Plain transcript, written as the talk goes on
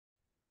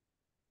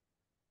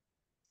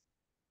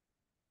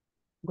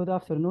Good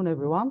afternoon,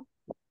 everyone.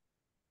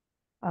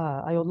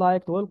 I would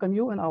like to welcome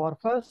you in our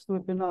first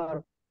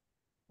webinar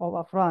of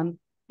AFRAN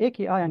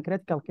AKI and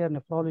Critical Care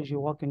Nephrology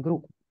Working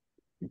Group.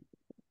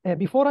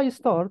 Before I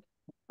start,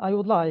 I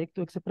would like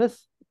to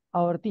express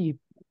our deep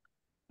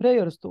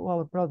prayers to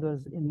our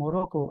brothers in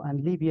Morocco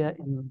and Libya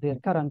in their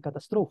current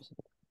catastrophes,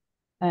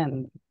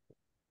 and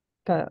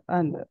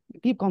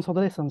deep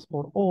condolences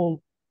for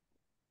all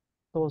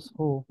those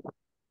who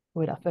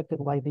were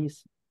affected by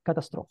these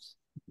catastrophes.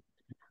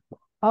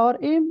 Our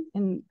aim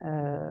in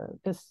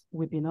this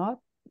webinar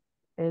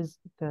is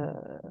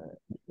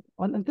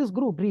and this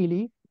group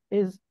really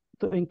is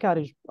to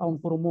encourage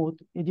and promote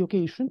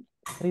education,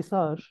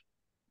 research,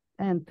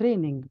 and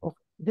training of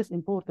this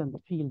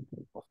important field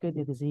of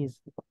kidney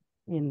disease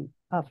in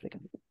Africa.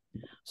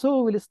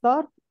 So we'll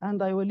start,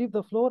 and I will leave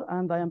the floor,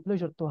 and I am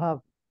pleased to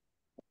have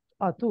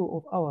two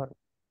of our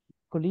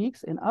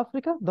colleagues in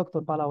Africa,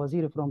 Dr. Bala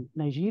Waziri from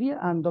Nigeria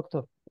and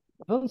Dr.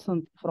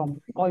 Vincent from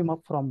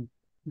Oima from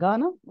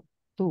Ghana,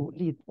 to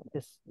lead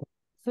this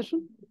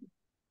session.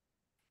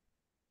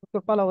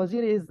 Dr. Bala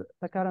Waziri is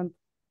the current.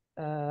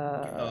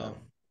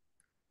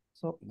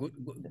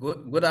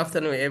 Good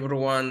afternoon,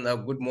 everyone.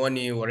 Good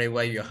morning,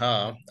 wherever you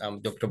are.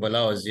 I'm Dr.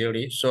 Bala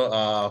Waziri.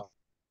 So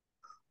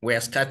we are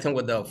starting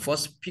with the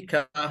first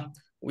speaker,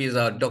 with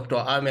Dr.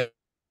 Ahmed.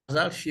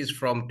 She's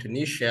from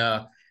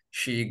Tunisia.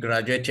 She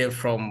graduated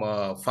from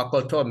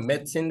Faculty of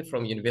Medicine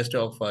from University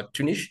of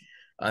Tunis,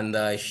 and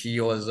she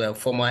was a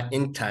former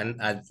intern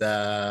at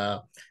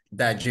the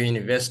Dajou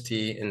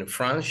University in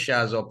France. She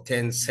has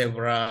obtained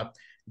several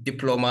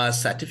diploma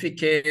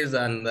certificates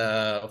and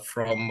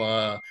from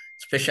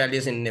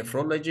specialist in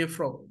nephrology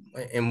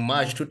in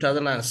March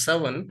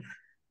 2007.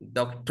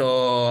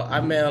 Dr.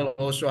 Amel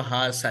also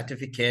has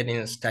certificate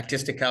in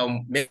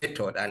statistical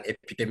method and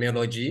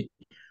epidemiology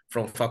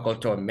from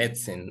Faculty of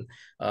Medicine.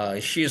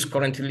 She is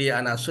currently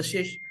an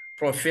associate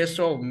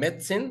professor of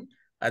medicine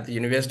at the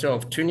University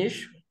of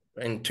Tunis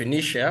in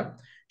Tunisia.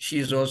 She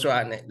is also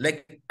an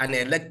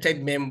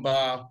elected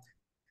member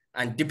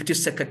and deputy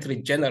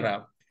secretary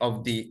general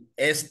of the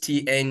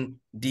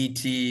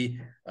STNDT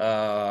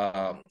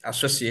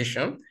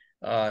Association.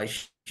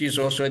 She's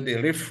also the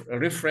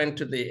referent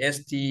to the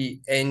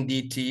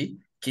STNDT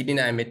Kidney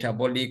and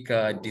Metabolic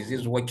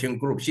Disease Working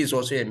Group. She's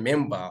also a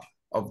member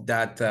of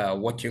that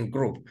working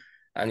group.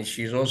 And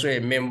she's also a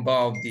member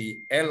of the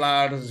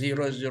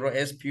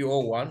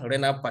LR00SPO1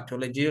 Renal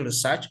Pathology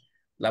Research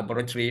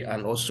Laboratory,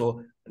 and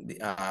also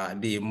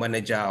the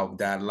manager of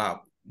that lab.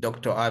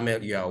 Dr.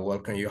 Ahmed, you are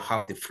welcome. You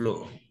have the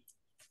floor.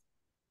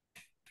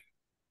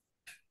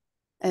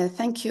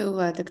 Thank you,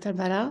 Dr.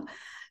 Bala.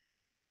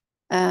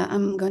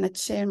 I'm going to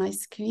share my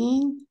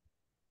screen.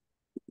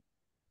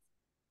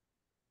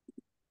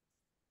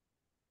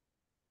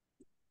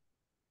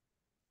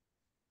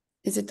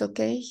 Is it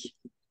okay?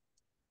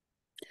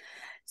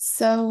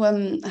 So,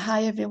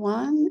 hi,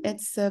 everyone.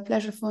 It's a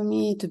pleasure for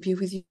me to be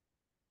with you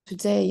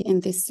today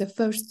in this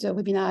first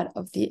webinar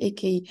of the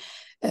AK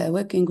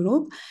working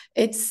group.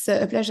 It's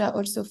a pleasure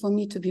also for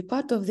me to be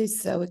part of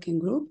this working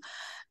group.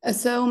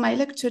 So my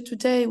lecture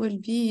today will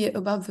be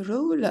about the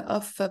role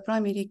of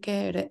primary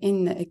care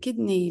in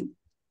kidney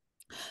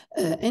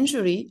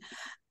injury,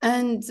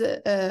 and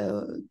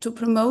to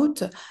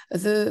promote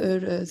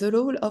the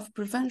role of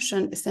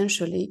prevention,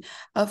 essentially,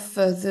 of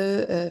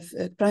the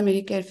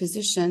primary care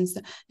physicians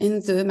in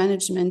the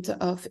management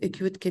of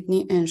acute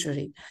kidney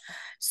injury.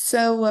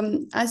 So,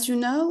 as you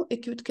know,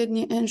 acute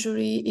kidney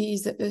injury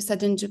is a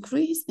sudden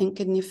decrease in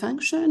kidney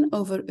function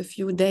over a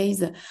few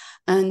days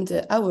and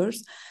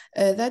hours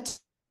that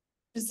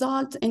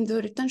result in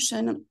the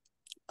retention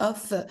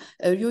of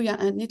urea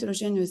and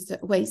nitrogenous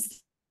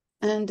waste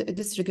and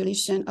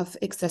dysregulation of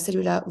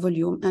extracellular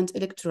volume and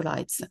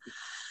electrolytes.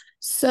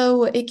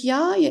 So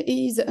AKI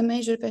is a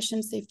major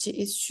patient safety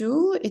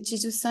issue. It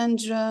is a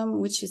syndrome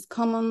which is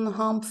common,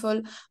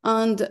 harmful,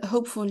 and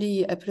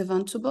hopefully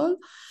preventable.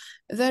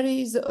 There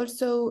is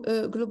also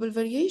a global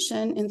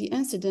variation in the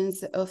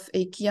incidence of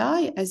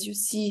AKI. As you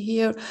see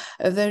here,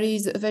 there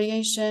is a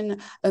variation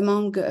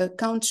among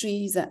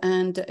countries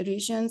and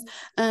regions,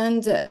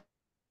 and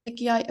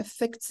AKI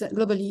affects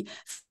globally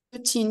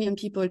 13 million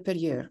people per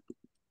year.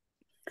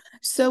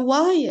 So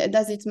why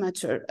does it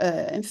matter?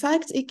 In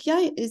fact,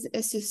 AKI is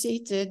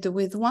associated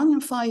with 1 in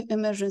 5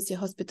 emergency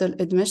hospital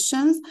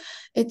admissions.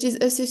 It is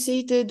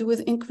associated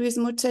with increased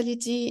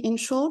mortality in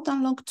short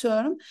and long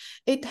term.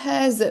 It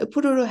has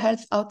poorer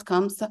health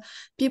outcomes.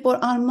 People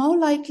are more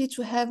likely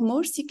to have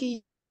more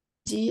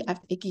CKD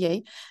after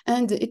AKI,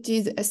 and it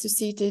is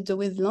associated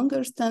with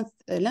longer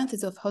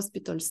lengths of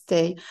hospital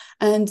stay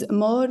and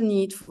more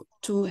need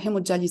to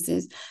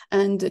hemodialysis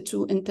and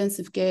to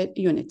intensive care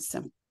units.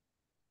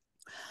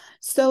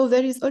 So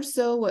there is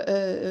also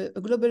a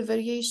global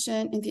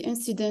variation in the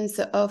incidence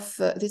of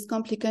this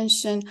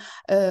complication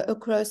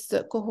across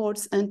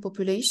cohorts and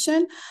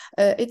population.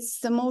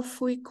 It's more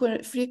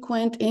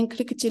frequent in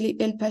critically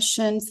ill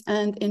patients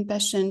and in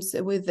patients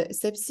with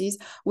sepsis,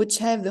 which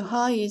have the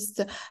highest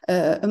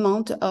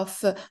amount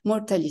of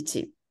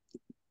mortality.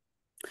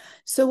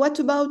 So what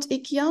about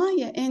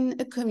AKI in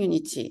a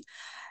community?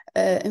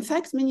 In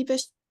fact, many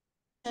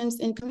patients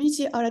in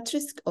community are at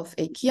risk of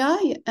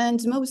AKI,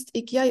 and most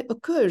AKI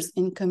occurs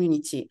in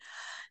community.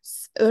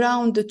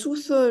 Around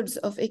 2/3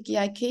 of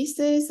AKI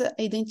cases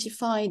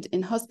identified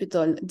in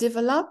hospital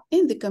develop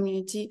in the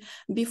community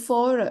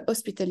before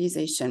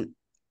hospitalization.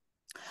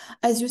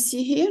 As you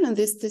see here in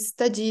this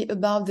study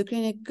about the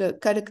clinical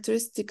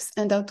characteristics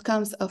and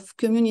outcomes of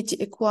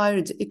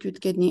community-acquired acute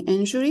kidney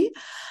injury,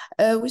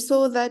 we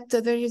saw that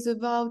there is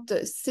about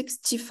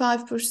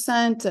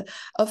 65%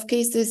 of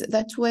cases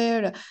that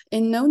were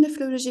in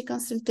no-nephrology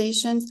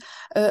consultations.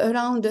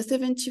 Around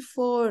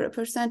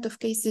 74% of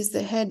cases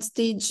had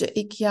stage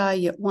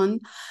AKI 1,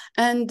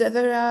 and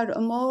there are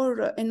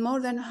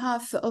more than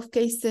half of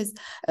cases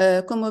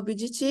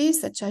comorbidities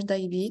such as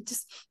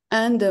diabetes,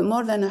 and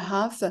more than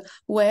half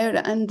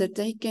were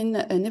undertaken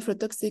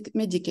nephrotoxic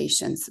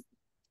medications.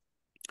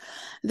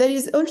 There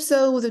is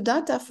also the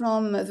data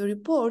from the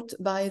report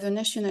by the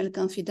National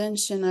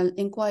Confidential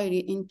Inquiry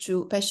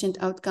into Patient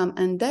Outcome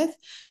and Death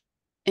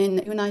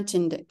in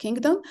United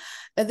Kingdom.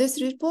 This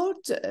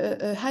report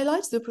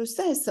highlights the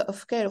process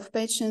of care of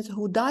patients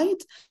who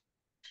died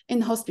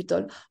in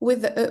hospital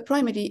with a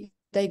primary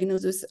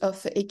diagnosis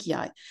of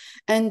AKI.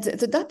 And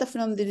the data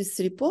from this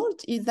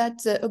report is that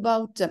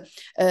about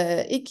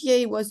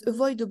AKI was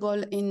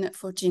avoidable in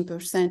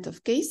 14%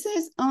 of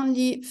cases.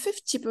 Only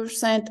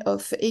 50%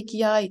 of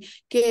AKI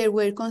care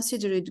were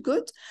considered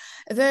good.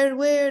 There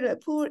were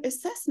poor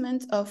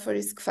assessment of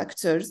risk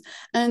factors,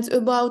 and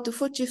about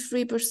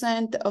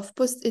 43% of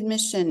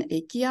post-admission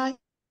AKI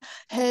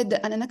had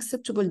an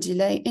unacceptable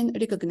delay in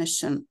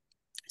recognition.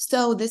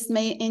 So this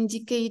may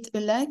indicate a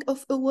lack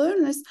of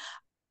awareness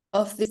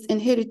of this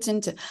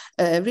inherent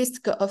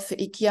risk of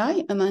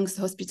AKI amongst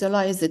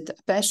hospitalized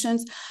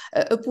patients,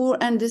 a poor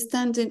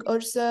understanding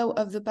also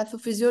of the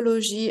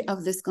pathophysiology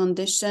of this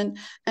condition,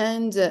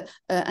 and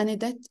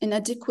an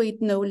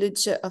inadequate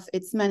knowledge of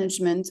its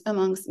management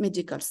amongst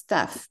medical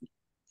staff.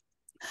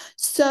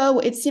 So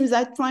it seems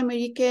that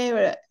primary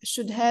care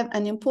should have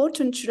an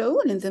important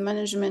role in the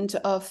management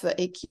of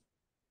AKI.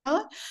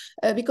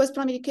 Because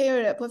primary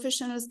care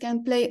professionals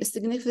can play a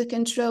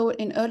significant role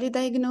in early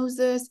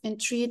diagnosis, in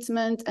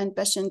treatment, and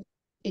patient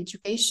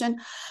education.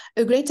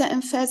 A greater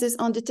emphasis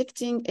on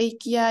detecting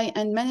AKI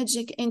and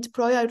managing it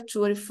prior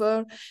to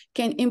refer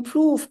can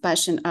improve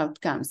patient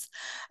outcomes.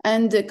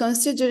 And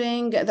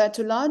considering that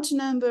a large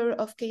number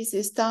of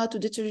cases start to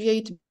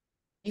deteriorate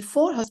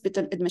before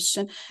hospital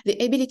admission, the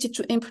ability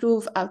to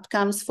improve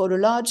outcomes for a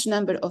large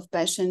number of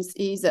patients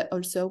is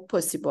also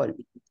possible.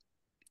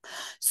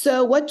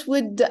 So what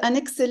would an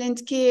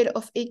excellent care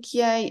of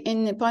AKI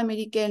in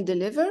primary care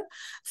deliver?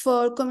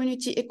 For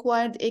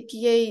community-acquired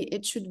AKI,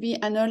 it should be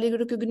an early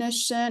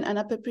recognition, an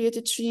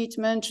appropriate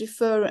treatment,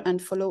 refer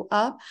and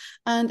follow-up,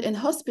 and in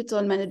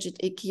hospital-managed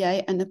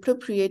AKI, an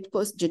appropriate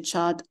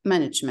post-discharge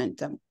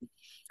management.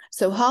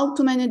 So how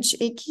to manage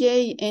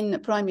AKI in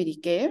primary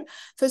care?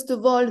 First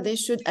of all, they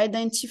should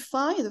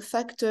identify the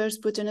factors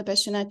putting a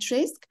patient at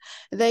risk.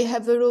 They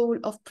have a role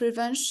of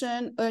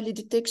prevention, early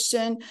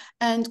detection,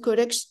 and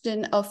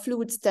correction of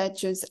fluid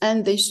status,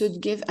 and they should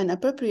give an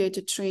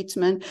appropriate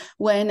treatment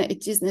when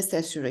it is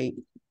necessary.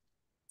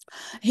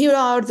 Here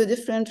are the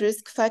different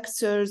risk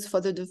factors for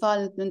the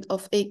development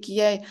of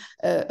AKI.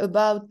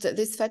 About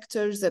these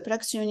factors, the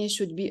practitioner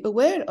should be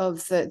aware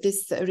of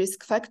these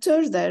risk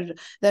factors. There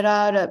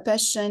are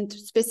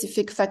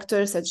patient-specific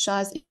factors such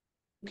as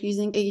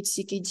increasing age,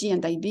 CKD,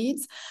 and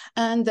diabetes.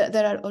 And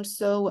there are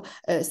also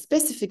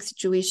specific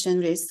situation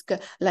risk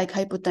like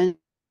hypotension,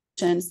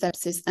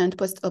 sepsis, and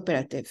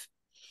post-operative.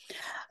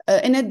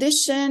 In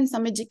addition,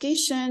 some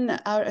medication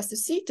are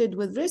associated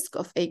with risk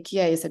of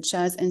AKI, such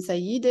as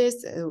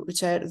NSAIDs,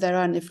 there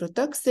are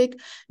nephrotoxic,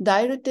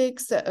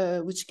 diuretics,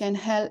 which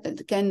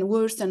can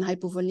worsen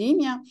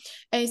hypovolemia,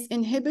 ACE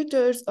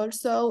inhibitors,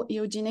 also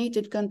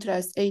iodinated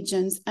contrast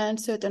agents, and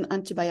certain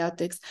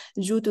antibiotics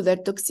due to their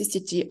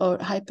toxicity or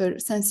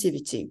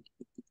hypersensitivity.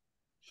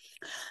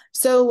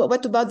 So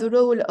what about the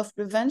role of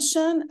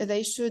prevention?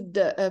 They should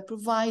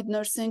provide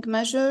nursing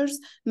measures,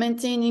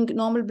 maintaining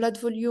normal blood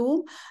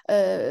volume,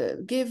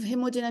 give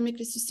hemodynamic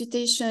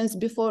resuscitations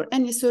before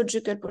any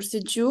surgical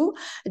procedure,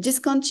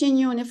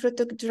 discontinue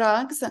nephrotoxic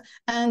drugs,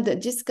 and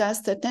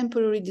discuss the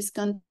temporary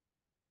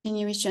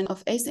discontinuation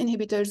of ACE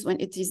inhibitors when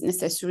it is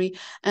necessary,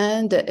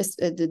 and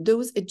the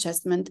dose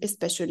adjustment,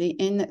 especially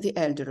in the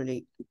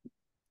elderly.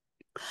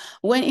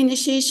 When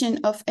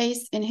initiation of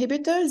ACE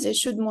inhibitors, they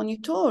should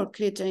monitor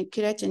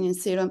creatinine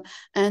serum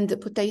and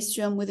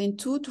potassium within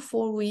 2 to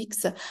 4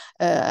 weeks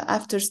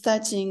after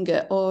starting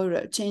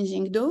or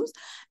changing dose.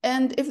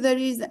 And if there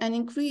is an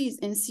increase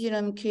in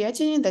serum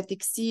creatinine that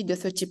exceeds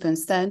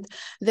 30%,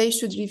 they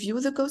should review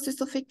the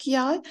causes of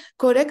AKI,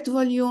 correct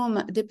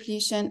volume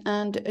depletion,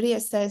 and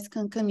reassess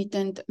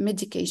concomitant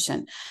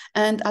medication.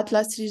 And at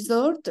last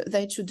resort,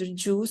 they should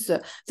reduce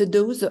the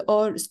dose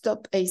or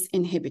stop ACE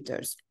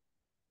inhibitors.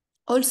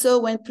 Also,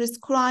 when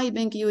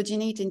prescribing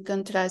iodinated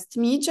contrast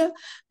media,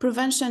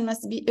 prevention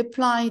must be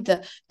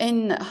applied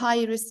in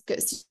high-risk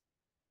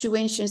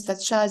situations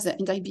such as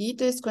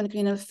diabetes, chronic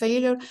renal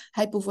failure,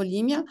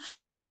 hypovolemia.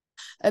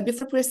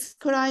 Before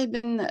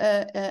prescribing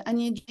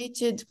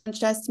anhydrated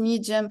contrast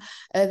medium,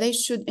 they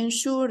should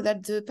ensure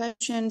that the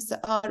patients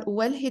are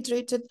well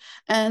hydrated,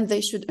 and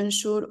they should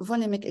ensure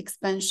volumic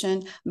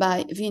expansion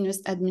by venous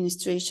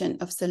administration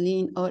of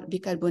saline or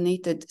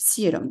bicarbonated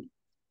serum.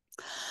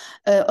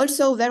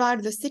 Also, there are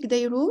the sick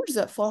day rules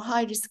for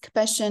high-risk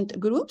patient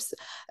groups.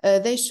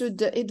 They should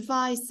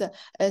advise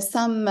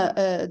some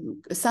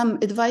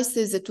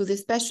advices to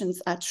these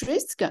patients at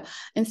risk.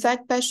 In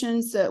fact,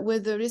 patients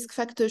with the risk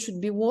factor should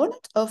be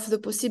warned of the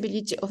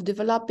possibility of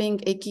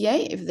developing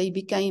AKI if they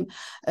became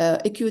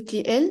acutely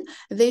ill.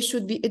 They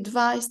should be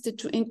advised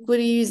to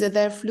increase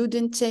their fluid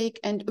intake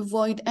and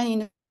avoid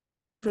any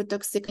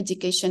nephrotoxic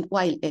medication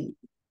while ill.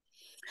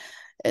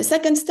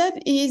 Second step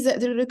is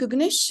the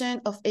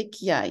recognition of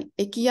AKI.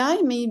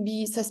 AKI may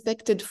be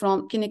suspected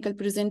from clinical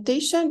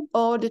presentation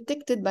or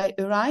detected by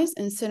a rise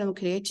in serum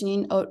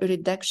creatinine or a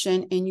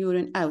reduction in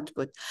urine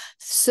output.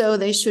 So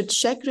they should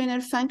check renal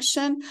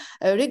function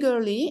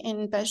regularly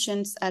in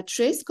patients at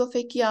risk of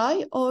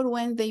AKI or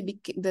when they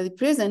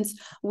present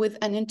with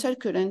an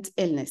intercurrent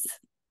illness.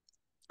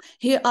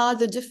 Here are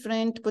the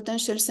different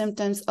potential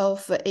symptoms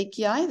of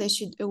AKI. They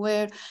should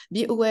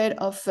be aware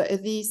of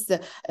these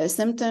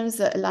symptoms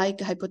like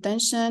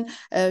hypotension,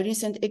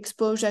 recent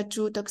exposure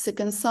to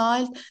toxic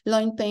insult,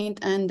 loin pain,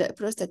 and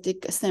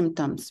prostatic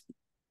symptoms.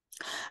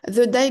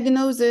 The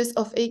diagnosis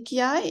of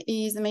AKI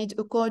is made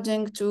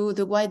according to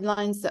the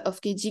guidelines of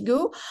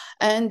KDIGO,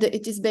 and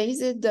it is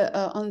based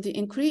on the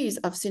increase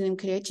of serum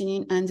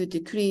creatinine and the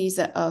decrease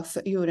of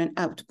urine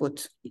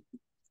output.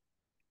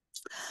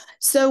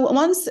 So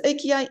once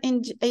AKI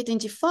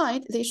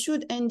identified, they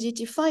should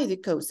identify the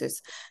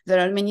causes. There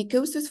are many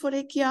causes for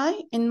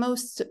AKI. In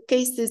most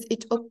cases,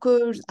 it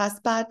occurs as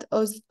part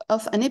of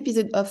an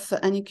episode of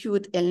an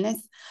acute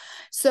illness.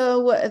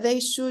 So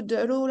they should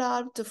rule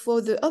out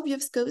for the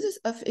obvious causes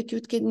of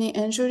acute kidney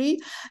injury.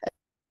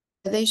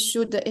 They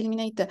should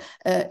eliminate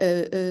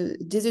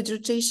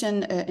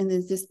dehydration in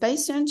this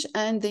patient,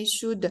 and they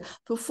should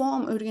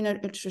perform a renal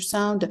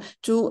ultrasound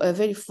to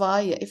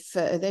verify if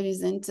there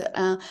isn't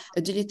a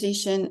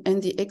dilatation in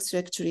the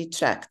excretory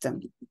tract.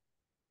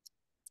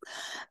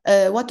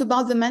 What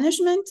about the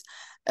management?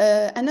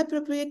 An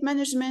appropriate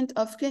management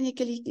of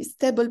clinically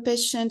stable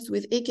patients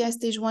with AKI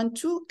stage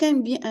 1-2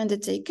 can be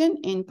undertaken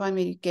in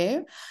primary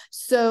care.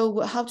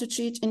 So how to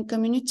treat in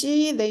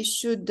community? They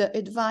should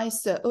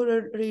advise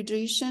oral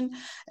rehydration.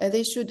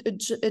 They should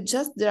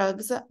adjust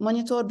drugs,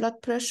 monitor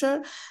blood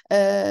pressure,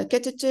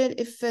 catheter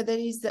if there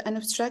is an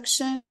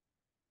obstruction,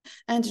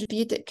 and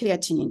repeat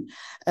creatinine.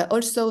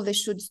 Also, they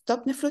should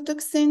stop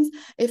nephrotoxins.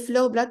 If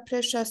low blood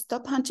pressure,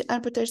 stop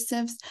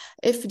antihypertensives.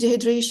 If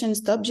dehydration,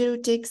 stop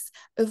diuretics.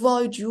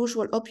 Avoid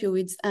usual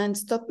opioids and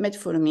stop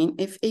metformin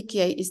if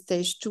AKI is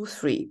stage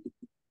 2-3.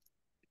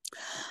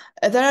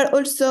 There are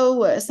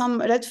also some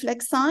red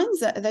flag signs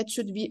that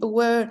should be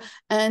aware,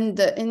 and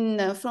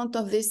in front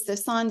of these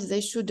signs, they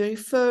should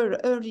refer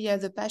earlier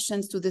the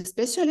patients to the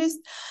specialist.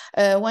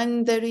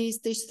 When there is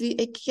stage 3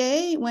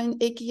 AKI, when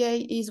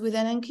AKI is with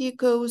an unclear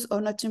cause or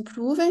not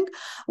improving,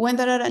 when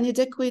there are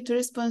inadequate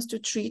response to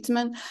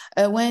treatment,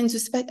 when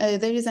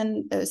there is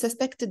a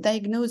suspected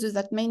diagnosis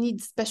that may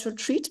need special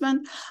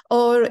treatment,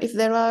 or if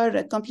there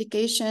are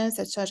complications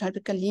such as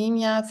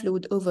hyperkalemia,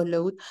 fluid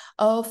overload,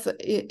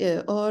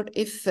 or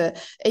if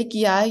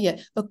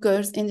AKI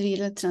occurs in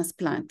renal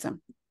transplant.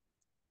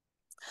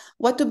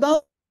 What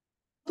about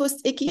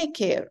post-AKI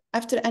care?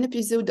 After an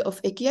episode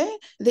of AKI,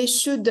 they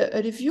should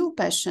review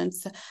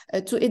patients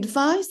to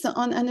advise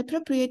on an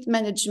appropriate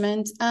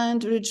management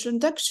and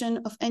reduction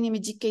of any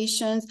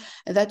medications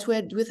that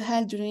were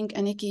withheld during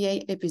an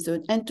AKI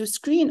episode, and to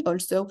screen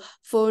also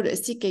for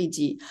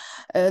CKD.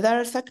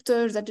 There are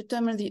factors that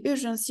determine the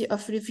urgency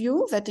of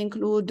review that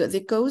include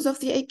the cause of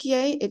the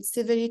AKI, its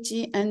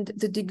severity, and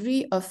the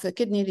degree of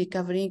kidney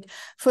recovery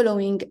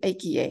following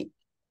AKI.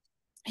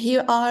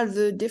 Here are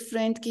the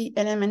different key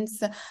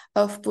elements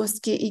of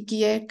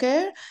post-AKI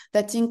care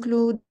that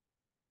include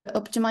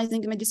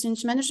optimizing medicine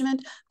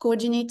management,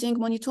 coordinating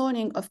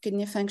monitoring of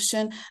kidney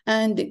function,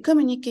 and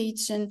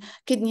communication,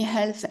 kidney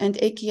health,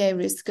 and AKI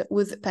risk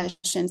with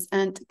patients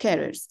and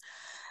carers.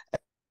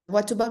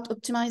 What about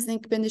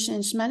optimizing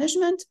condition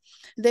management?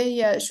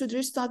 They should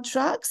restart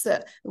drugs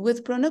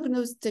with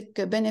prognostic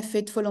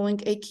benefit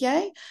following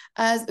AKI,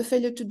 as a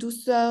failure to do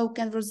so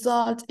can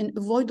result in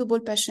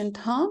avoidable patient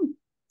harm.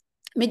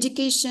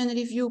 Medication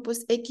review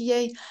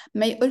post-AKI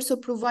may also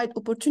provide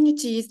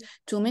opportunities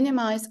to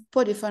minimize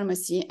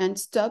polypharmacy and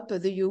stop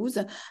the use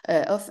of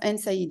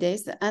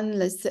NSAIDs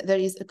unless there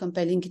is a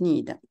compelling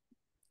need.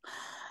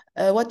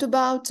 What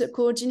about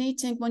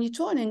coordinating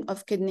monitoring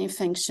of kidney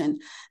function?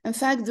 In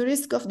fact, the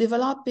risk of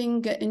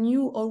developing a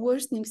new or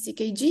worsening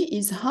CKD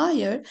is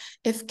higher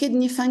if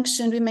kidney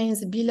function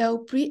remains below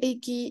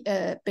pre-AKI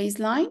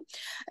baseline,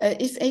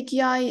 if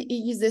AKI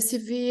is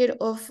severe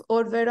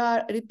or there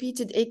are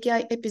repeated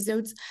AKI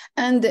episodes,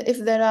 and if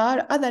there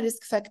are other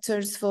risk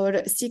factors for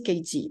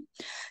CKD.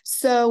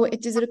 So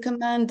it is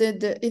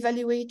recommended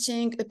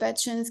evaluating a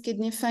patient's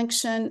kidney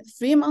function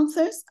 3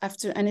 months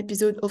after an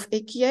episode of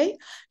AKI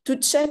to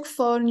check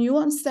for new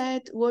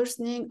onset,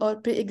 worsening, or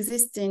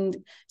pre-existing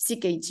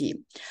CKD.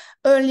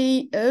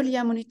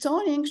 Earlier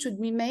monitoring should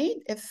be made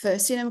if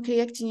serum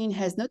creatinine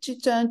has not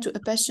returned to a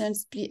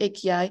patient's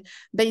pre-AKI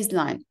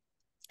baseline.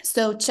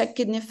 So check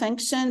kidney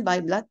function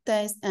by blood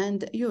test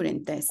and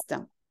urine test.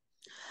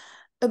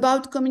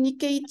 About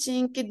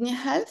communicating kidney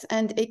health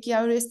and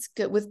AKI risk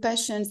with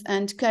patients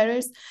and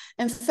carers,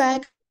 in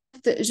fact,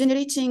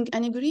 generating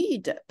an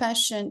agreed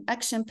patient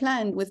action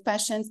plan with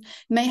patients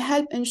may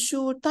help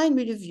ensure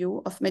timely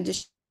review of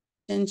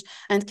medications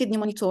and kidney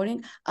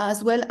monitoring,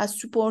 as well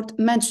as support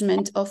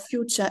management of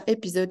future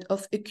episodes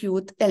of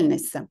acute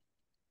illness.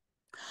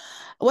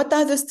 What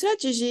are the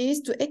strategies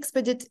to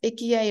expedite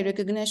AKI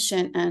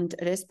recognition and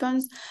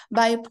response?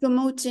 By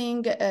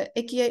promoting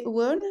AKI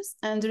awareness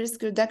and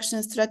risk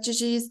reduction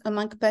strategies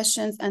among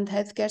patients and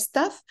healthcare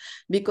staff,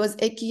 because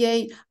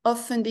AKI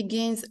often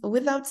begins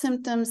without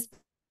symptoms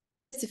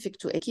specific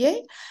to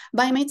AKI,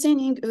 by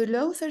maintaining a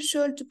low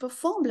threshold to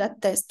perform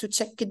blood tests to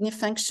check kidney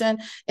function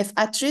if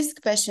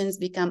at-risk patients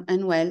become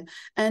unwell,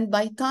 and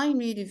by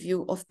timely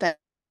review of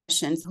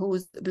patients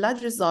whose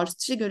blood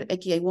results trigger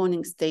AKI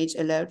warning stage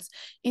alerts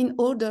in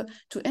order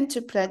to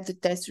interpret the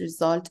test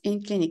result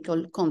in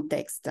clinical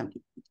context.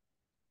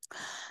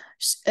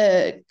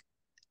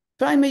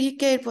 Primary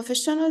care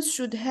professionals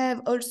should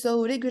have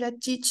also regular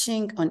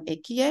teaching on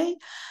AKI.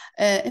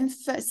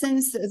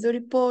 Since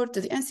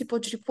the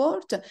NCPOG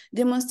report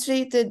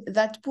demonstrated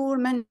that poor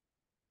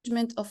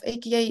management of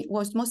AKI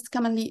was most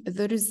commonly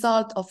the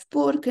result of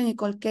poor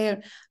clinical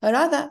care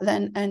rather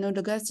than an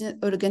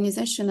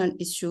organizational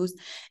issues,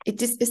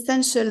 it is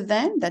essential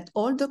then that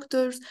all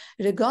doctors,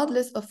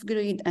 regardless of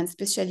grade and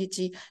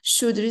specialty,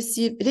 should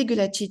receive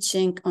regular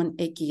teaching on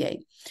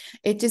AKI.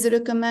 It is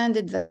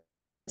recommended that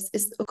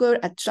this occur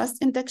at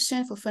trust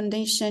induction for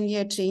foundation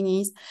year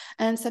trainees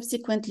and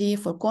subsequently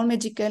for core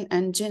medical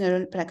and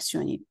general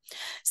practitioners.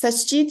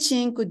 Such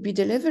teaching could be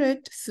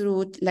delivered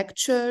through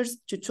lectures,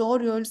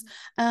 tutorials,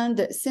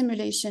 and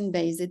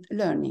simulation-based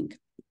learning.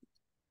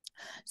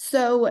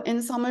 So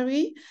in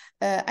summary,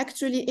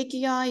 actually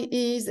AKI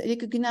is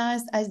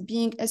recognized as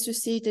being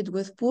associated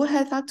with poor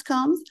health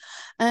outcomes,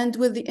 and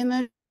with the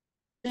emerging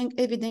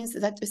evidence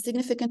that a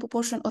significant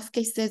proportion of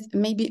cases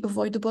may be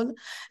avoidable,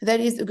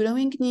 there is a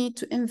growing need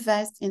to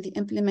invest in the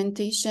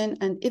implementation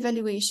and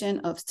evaluation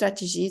of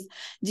strategies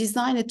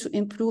designed to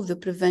improve the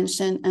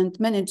prevention and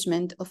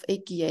management of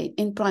AKI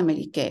in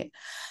primary care.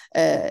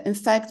 In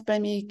fact,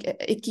 primary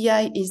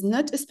AKI is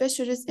not a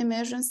specialist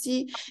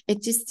emergency.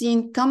 It is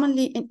seen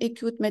commonly in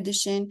acute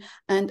medicine,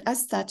 and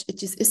as such,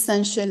 it is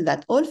essential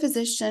that all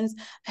physicians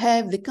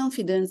have the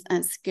confidence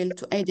and skill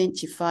to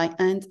identify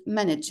and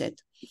manage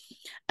it.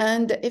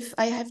 And if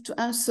I have to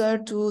answer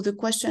to the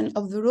question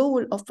of the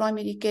role of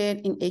primary care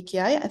in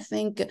AKI, I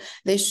think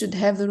they should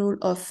have the role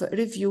of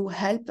review,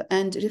 help,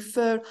 and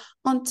refer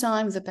on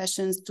time the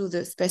patients to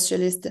the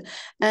specialist.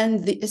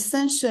 And the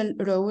essential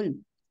role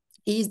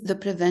is the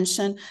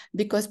prevention,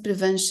 because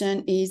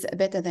prevention is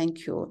better than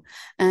cure.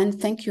 And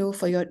thank you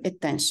for your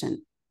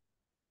attention.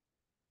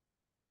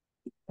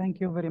 Thank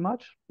you very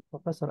much,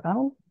 Professor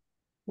Amal.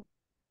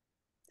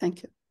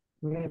 Thank you.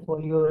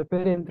 For your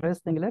very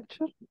interesting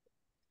lecture.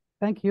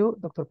 Thank you,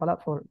 Dr.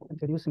 Palat, for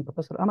introducing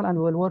Professor Amal, and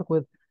we will work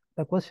with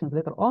the questions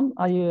later on.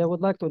 I would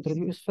like to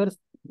introduce first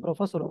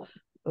Professor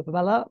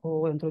Palat,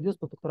 who introduced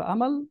Dr.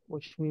 Amal,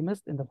 which we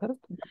missed in the first.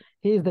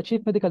 He is the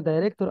Chief Medical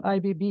Director,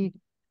 IBB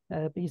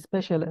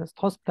Specialist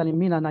Hospital in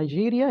Mina,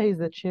 Nigeria. He is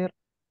the Chair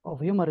of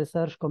Human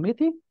Research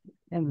Committee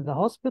in the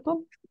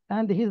hospital,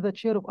 and he is the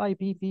Chair of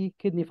IPP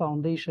Kidney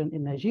Foundation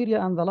in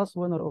Nigeria, and the last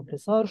winner of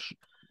research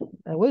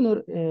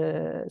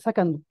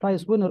second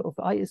prize winner of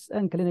the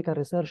ISN Clinical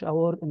Research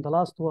Award in the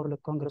last World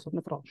Congress of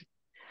Nephrology.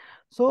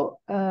 So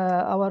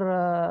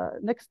our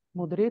next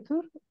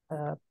moderator,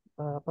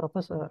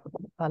 Professor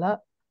Palat,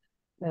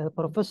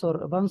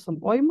 Professor Vincent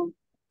Boima,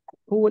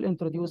 who will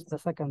introduce the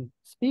second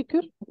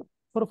speaker.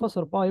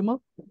 Professor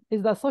Boima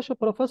is the Associate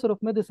Professor of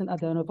Medicine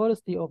at the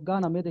University of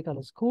Ghana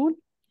Medical School.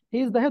 He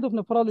is the head of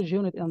nephrology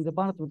unit in the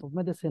Department of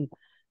Medicine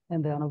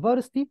in the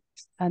university,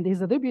 and he is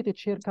the deputy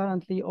chair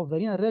currently of the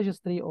renal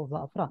registry of the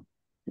AFRAN.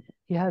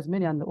 He has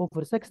many and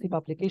over 60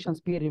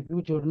 publications,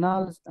 peer-reviewed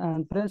journals,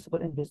 and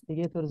principal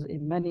investigators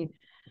in many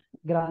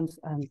grants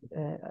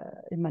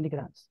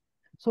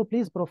So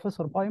please,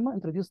 Professor Boima,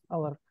 introduce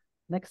our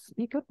Next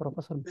speaker,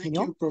 Professor Thank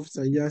Mignon. you,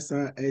 Professor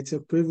Yasa. It's a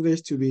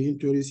privilege to be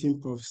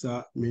introducing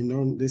Professor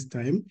Mignon this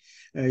time.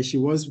 She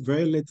was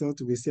very little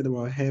to be said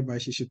about her,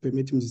 but she should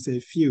permit me to say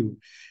a few.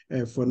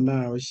 For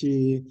now,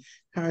 she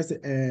has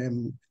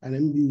an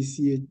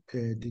MBC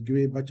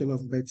degree, Bachelor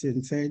of Medicine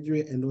in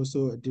Surgery, and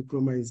also a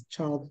diploma in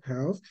Child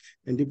Health,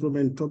 and diploma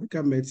in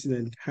Tropical Medicine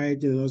and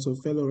Hygiene, and also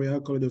fellow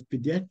Royal College of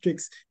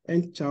Pediatrics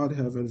and Child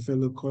Health, and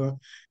fellow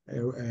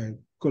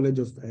College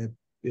of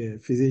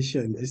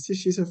Physician.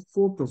 She's a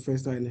full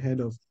professor and head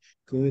of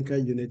clinical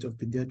unit of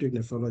pediatric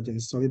nephrology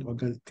and solid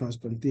organ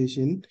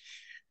transplantation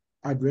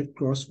at Red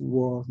Cross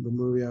War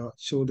Memorial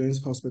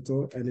Children's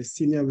Hospital, and a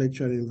senior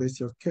lecturer at the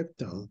University of Cape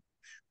Town.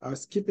 I'll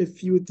skip a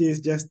few things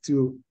just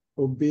to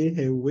obey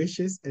her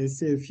wishes and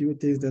say a few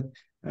things that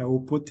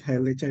will put her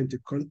lecture into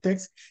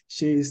context.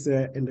 She is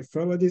a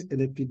nephrologist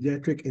and a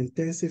pediatric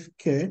intensive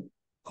care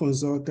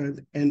consultant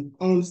and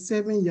on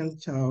 7 young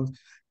child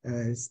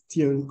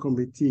steering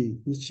committee.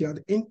 She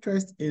had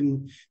interest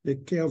in the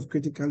care of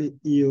critically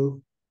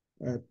ill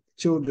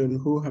children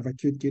who have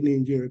acute kidney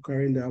injury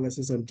requiring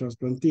dialysis and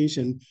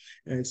transplantation.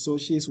 And so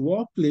she's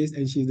well placed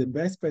and she's the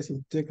best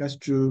person to take us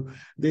through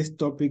this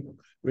topic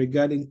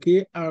regarding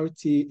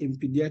KRT in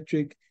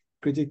pediatric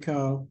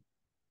critical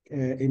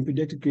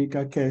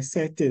care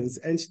settings.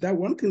 And that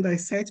one thing that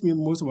excites me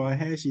most about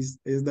her is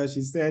that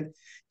she said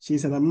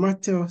she's an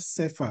amateur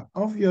surfer.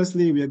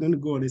 Obviously, we are going to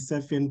go on a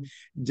surfing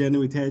journey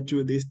with her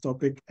through this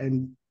topic.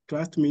 And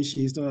trust me,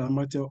 she's not an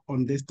amateur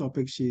on this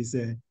topic. She's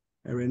a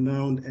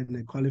renowned and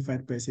a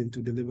qualified person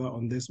to deliver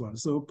on this one.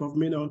 So, Prof.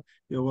 Mignon,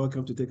 you're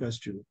welcome to take us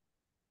through.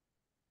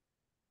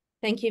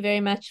 Thank you very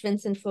much,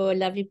 Vincent, for a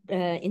lovely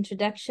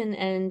introduction.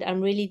 And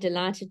I'm really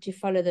delighted to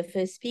follow the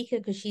first speaker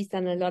because she's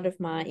done a lot of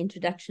my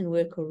introduction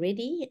work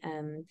already.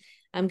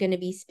 I'm going to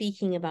be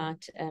speaking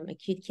about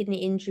acute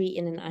kidney injury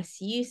in an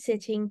ICU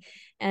setting.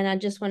 And I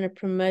just want to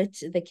promote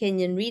the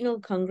Kenyan Renal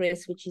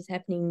Congress, which is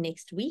happening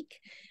next week.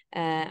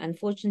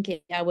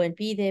 Unfortunately, I won't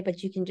be there,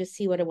 but you can just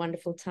see what a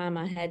wonderful time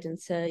I had. And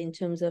so in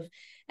terms of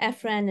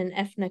AFRAN and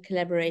AFNA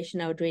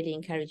collaboration, I would really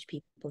encourage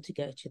people to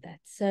go to that.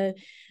 So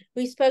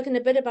we've spoken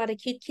a bit about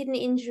acute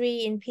kidney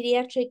injury in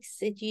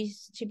pediatrics. It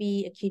used to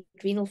be acute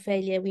renal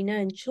failure. We know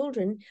in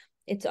children,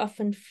 it's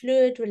often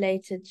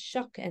fluid-related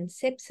shock and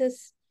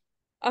sepsis.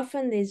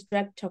 Often there's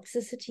drug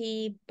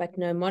toxicity, but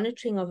no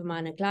monitoring of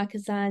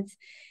aminoglycosides.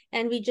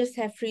 And we just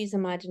have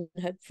frusemide and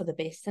hope for the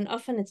best. And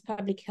often it's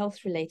public health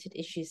related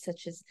issues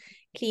such as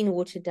clean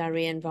water,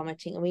 diarrhea, and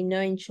vomiting. And we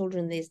know in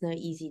children there's no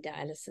easy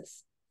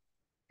dialysis.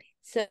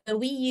 So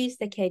we use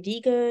the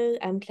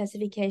KDIGO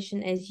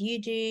classification as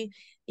you do,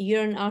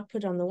 urine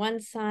output on the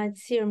one side,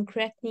 serum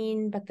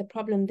creatinine, but the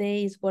problem there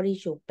is what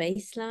is your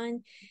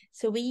baseline?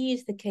 So we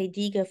use the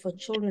KDIGO for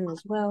children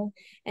as well.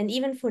 And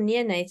even for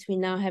neonates, we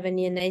now have a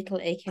neonatal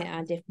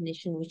AKI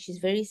definition, which is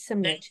very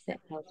similar to the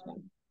adult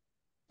one.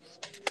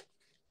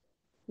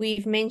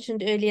 We've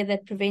mentioned earlier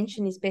that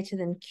prevention is better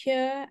than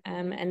cure,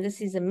 and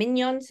this is a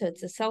Mignon, so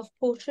it's a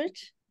self-portrait.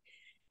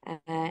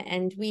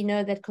 And we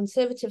know that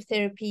conservative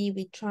therapy,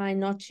 we try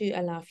not to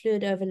allow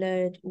fluid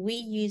overload. We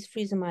use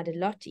frusemide a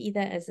lot,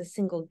 either as a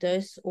single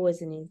dose or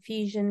as an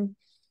infusion.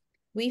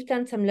 We've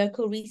done some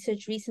local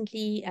research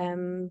recently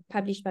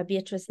published by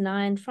Beatrice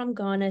Nine from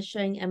Ghana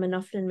showing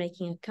aminophylline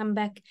making a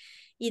comeback,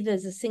 either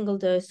as a single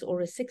dose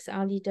or a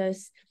 6-hourly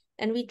dose.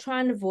 And we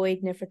try and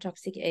avoid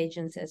nephrotoxic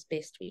agents as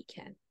best we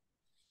can.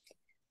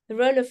 The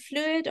role of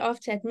fluid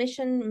after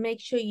admission, make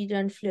sure you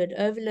don't fluid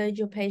overload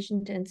your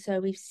patient. And so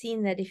we've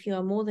seen that if you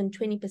are more than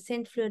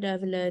 20% fluid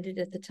overloaded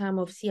at the time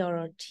of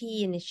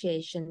CRRT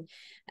initiation,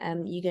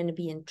 you're going to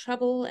be in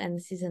trouble. And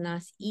this is a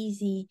nice,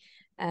 easy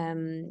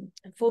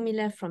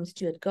formula from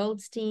Stuart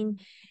Goldstein.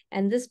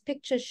 And this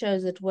picture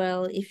shows it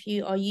well. If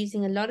you are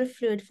using a lot of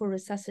fluid for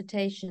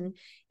resuscitation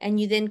and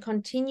you then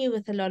continue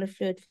with a lot of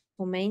fluid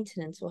for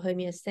maintenance or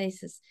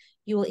homeostasis,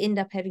 you will end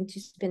up having to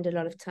spend a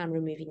lot of time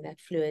removing that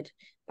fluid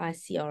by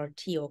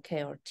CRT or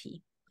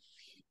KRT.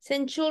 So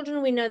in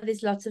children, we know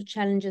there's lots of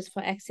challenges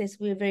for access.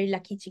 We're very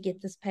lucky to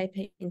get this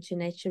paper into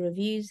Nature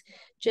Reviews,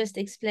 just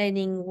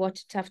explaining what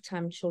tough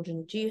time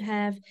children do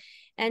have.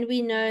 And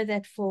we know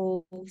that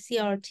for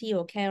CRT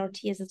or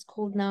KRT, as it's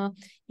called now,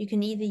 you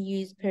can either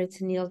use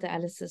peritoneal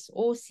dialysis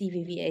or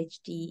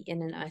CVVHD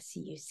in an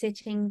ICU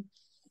setting.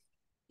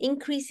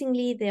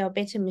 Increasingly, there are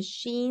better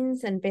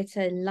machines and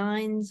better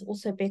lines,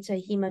 also better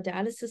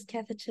hemodialysis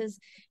catheters.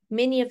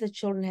 Many of the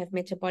children have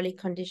metabolic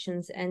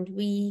conditions, and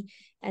we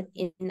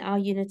in our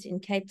unit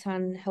in Cape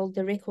Town held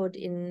the record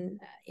in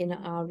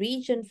our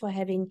region for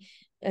having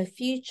a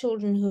few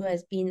children who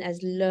has been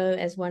as low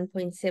as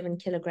 1.7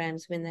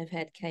 kilograms when they've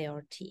had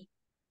KRT.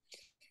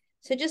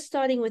 So just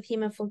starting with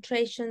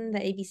hemofiltration, the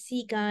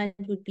ABC guide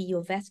would be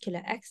your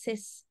vascular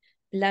access,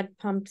 blood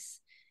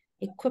pumps,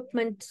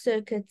 equipment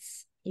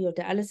circuits, your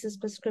dialysis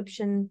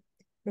prescription,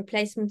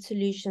 replacement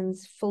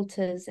solutions,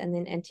 filters, and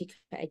then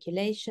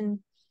anticoagulation.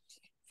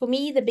 For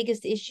me, the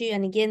biggest issue,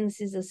 and again, this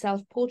is a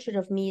self-portrait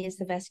of me, is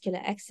the vascular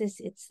access.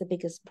 It's the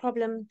biggest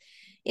problem.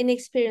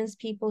 Inexperienced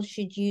people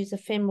should use a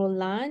femoral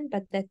line,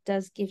 but that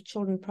does give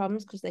children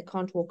problems because they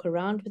can't walk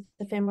around with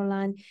the femoral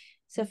line.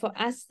 So for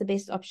us, the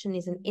best option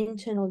is an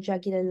internal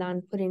jugular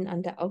line put in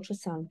under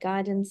ultrasound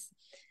guidance.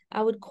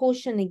 I would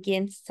caution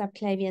against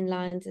subclavian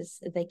lines as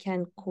they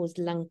can cause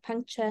lung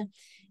puncture.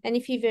 And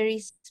if you're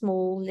very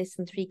small, less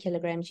than 3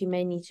 kilograms, you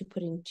may need to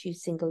put in 2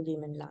 single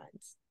lumen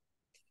lines.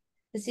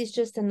 This is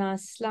just a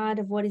nice slide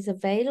of what is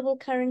available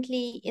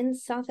currently in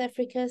South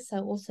Africa. So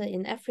also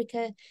in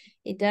Africa,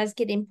 it does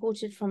get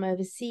imported from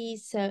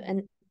overseas. So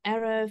an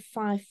Arrow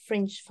 5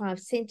 French 5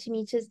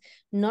 centimeters,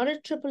 not a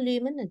triple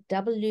lumen, a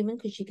double lumen,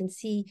 because you can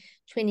see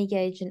 20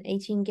 gauge and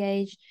 18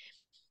 gauge.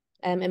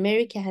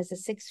 America has a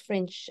 6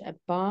 French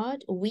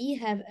Bard. We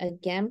have a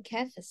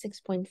GamCath, a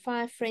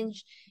 6.5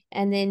 French,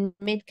 and then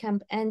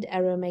Medcamp and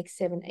Arrow make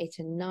 7, 8,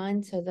 and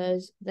 9. So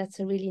that's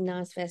a really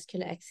nice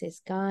vascular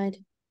access guide.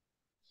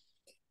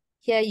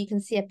 Here you can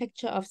see a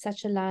picture of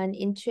such a line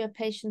into a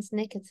patient's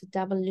neck. It's a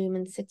double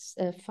lumen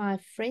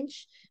 5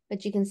 French,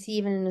 but you can see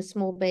even in a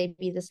small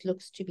baby, this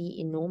looks to be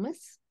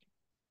enormous.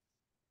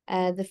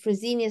 The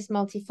Fresenius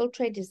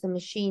multifiltrate is the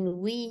machine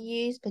we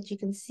use, but you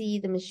can see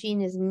the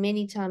machine is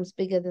many times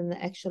bigger than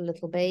the actual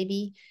little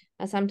baby.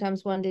 I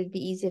sometimes wonder it'd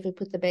be easier if we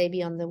put the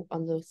baby on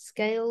the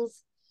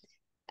scales.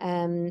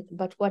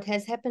 But what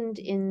has happened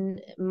in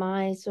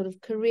my sort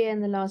of career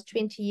in the last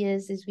 20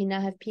 years is we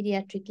now have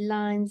pediatric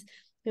lines.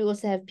 We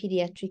also have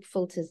pediatric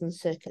filters and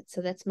circuits,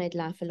 so that's made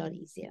life a lot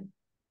easier.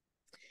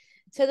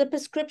 So the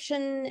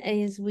prescription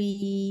is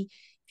if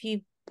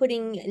you're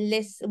putting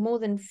more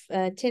than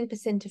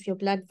 10% of your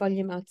blood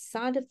volume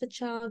outside of the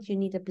child, you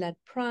need a blood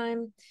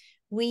prime.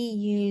 We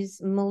use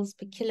mils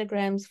per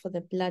kilograms for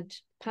the blood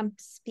pump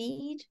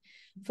speed.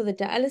 For the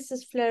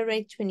dialysis flow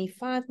rate,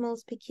 25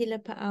 mils per kilo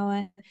per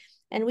hour.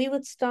 And we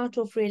would start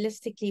off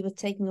realistically with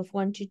taking off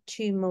 1 to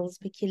 2 mils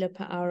per kilo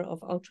per hour of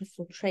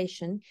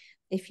ultrafiltration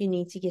if you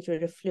need to get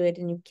rid of fluid,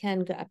 and you can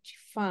go up to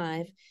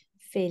 5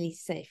 fairly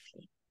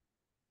safely.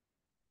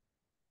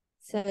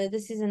 So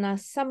this is a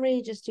nice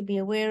summary just to be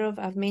aware of.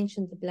 I've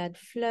mentioned the blood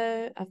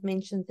flow. I've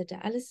mentioned the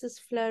dialysis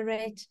flow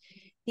rate.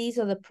 These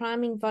are the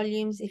priming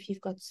volumes if you've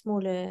got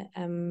smaller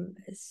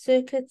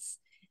circuits.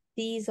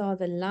 These are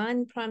the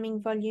line priming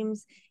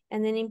volumes.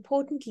 And then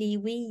importantly,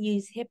 we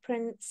use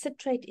heparin.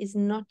 Citrate is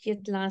not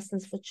yet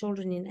licensed for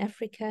children in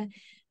Africa.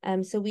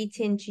 So we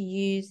tend to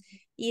use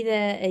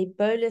either a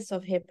bolus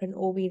of heparin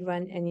or we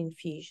run an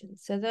infusion.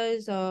 So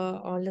those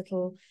are our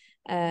little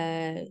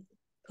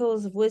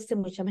pearls of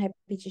wisdom, which I'm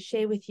happy to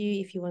share with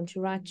you if you want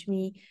to write to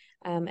me.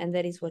 And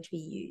that is what we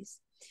use.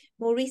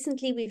 More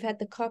recently, we've had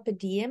the Carpe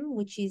Diem,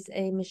 which is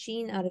a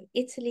machine out of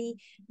Italy,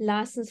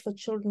 licensed for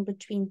children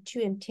between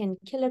 2 and 10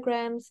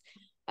 kilograms.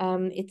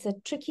 It's a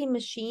tricky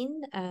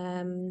machine.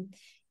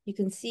 You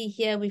can see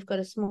here we've got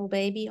a small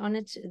baby on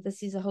it.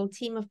 This is a whole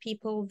team of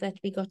people that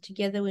we got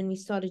together when we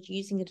started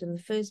using it in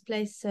the first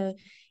place. So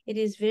it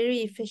is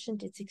very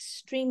efficient. It's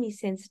extremely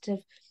sensitive,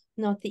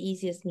 not the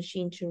easiest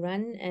machine to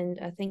run. And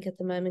I think at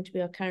the moment we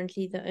are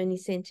currently the only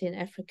center in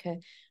Africa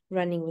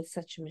running with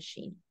such a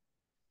machine.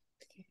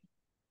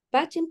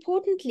 But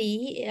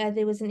importantly,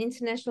 there was an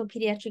international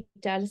pediatric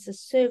dialysis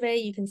survey.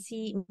 You can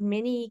see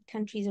many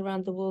countries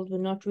around the world were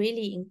not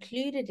really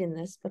included in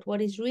this. But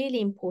what is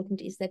really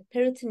important is that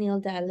peritoneal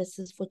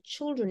dialysis for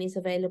children is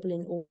available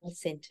in all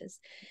centers.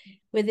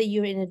 Whether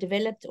you're in a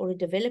developed or a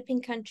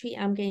developing country,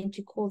 I'm going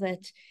to call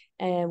that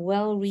a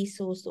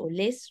well-resourced or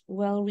less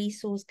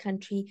well-resourced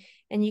country.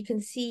 And you can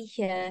see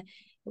here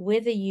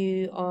whether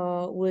you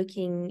are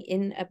working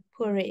in a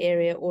poorer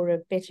area or a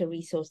better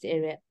resourced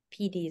area,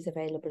 PD is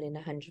available in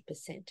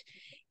 100%.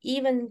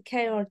 Even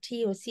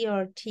KRT or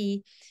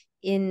CRT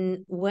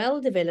in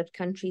well-developed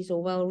countries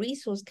or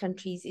well-resourced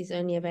countries is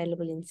only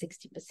available in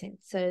 60%.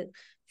 So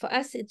for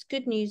us, it's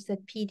good news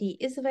that PD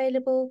is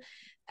available.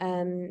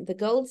 The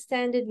gold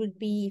standard would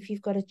be if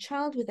you've got a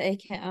child with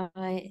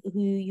AKI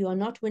who you are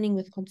not winning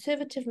with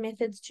conservative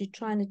methods, to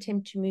try and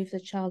attempt to move the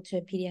child to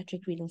a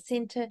pediatric renal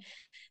center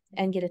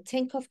and get a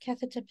Tenkov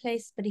catheter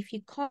placed. But if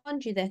you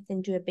can't do that,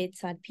 then do a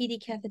bedside PD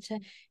catheter.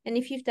 And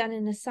if you've done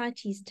an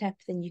ascites tap,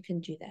 then you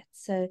can do that.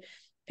 So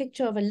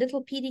picture of a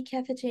little PD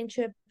catheter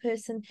into a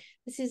person.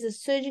 This is a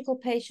surgical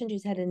patient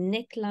who's had a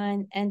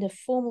neckline and a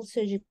formal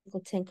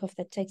surgical Tenkov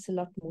that takes a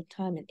lot more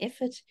time and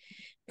effort.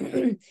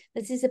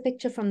 This is a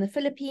picture from the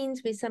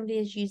Philippines where somebody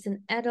has used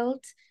an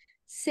adult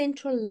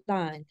central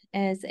line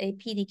as a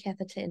PD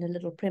catheter in a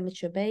little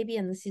premature baby.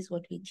 And this is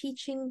what we're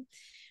teaching.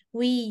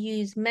 We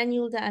use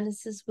manual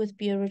dialysis with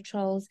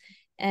Buretrols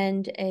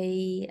and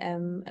a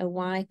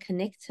Y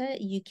connector.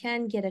 You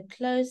can get a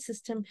closed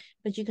system,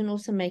 but you can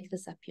also make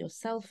this up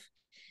yourself.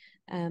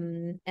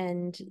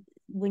 And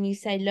when you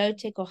say low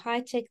tech or high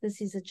tech, this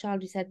is a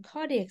child who's had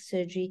cardiac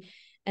surgery,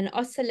 an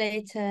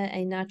oscillator,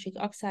 a nitric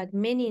oxide,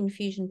 many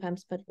infusion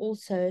pumps, but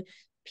also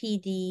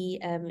PD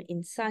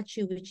in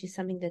situ, which is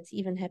something that's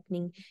even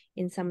happening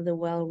in some of the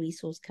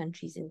well-resourced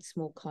countries in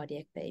small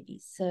cardiac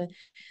babies. So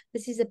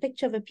this is a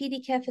picture of a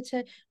PD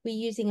catheter. We're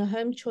using a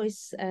home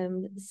choice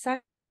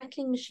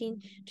cycling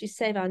machine to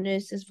save our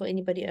nurses for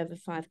anybody over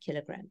 5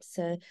 kilograms.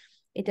 So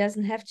it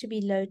doesn't have to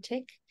be low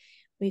tech.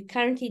 We're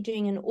currently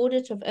doing an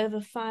audit of over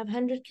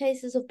 500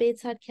 cases of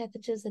bedside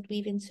catheters that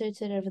we've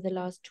inserted over the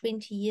last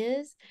 20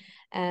 years.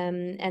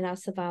 And our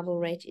survival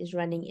rate is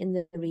running in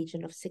the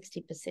region of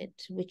 60%,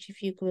 which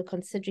if you were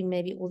considering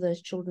maybe all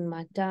those children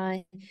might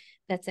die,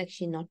 that's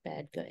actually not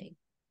bad going.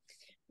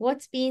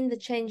 What's been the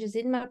changes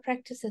in my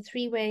practice? A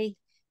 3-way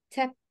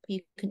tap,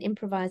 you can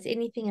improvise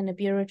anything, and a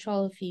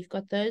Buretrol. If you've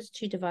got those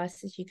 2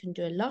 devices, you can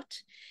do a lot.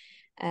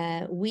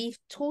 We've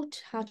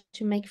taught how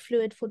to make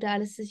fluid for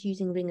dialysis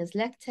using Ringer's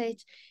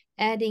lactate,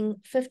 adding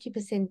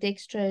 50%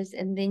 dextrose,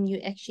 and then you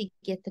actually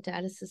get the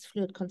dialysis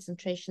fluid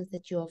concentrations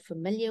that you are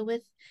familiar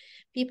with.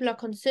 People are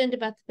concerned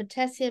about the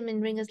potassium in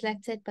Ringer's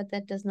lactate, but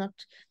that does not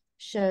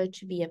show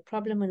to be a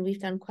problem, and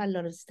we've done quite a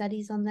lot of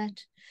studies on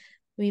that.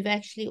 We've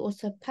actually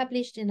also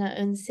published in our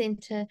own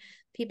center.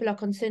 People are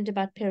concerned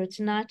about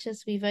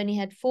peritonitis. We've only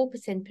had 4%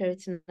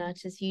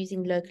 peritonitis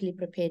using locally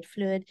prepared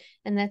fluid,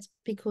 and that's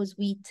because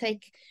we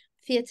take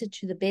theatre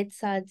to the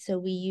bedside, so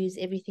we use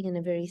everything in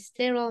a very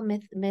sterile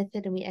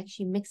method, and we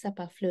actually mix up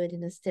our fluid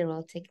in a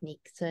sterile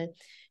technique. So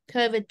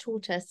COVID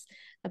taught us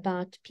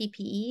about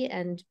PPE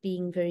and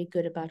being very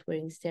good about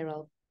wearing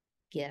sterile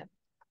gear.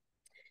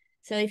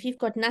 So if you've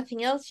got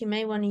nothing else, you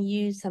may want to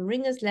use some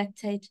Ringer's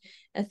lactate,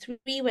 a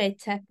 3-way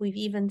tap. We've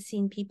even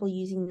seen people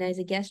using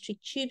nasogastric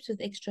tubes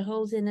with extra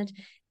holes in it,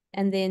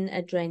 and then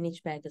a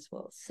drainage bag as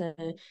well. So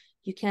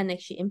you can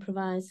actually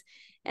improvise.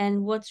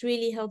 And what's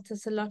really helped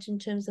us a lot in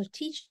terms of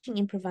teaching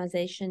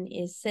improvisation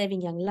is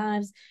saving young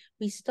lives.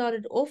 We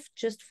started off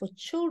just for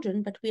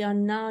children, but we are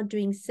now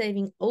doing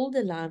saving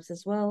older lives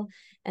as well.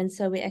 And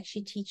so we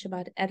actually teach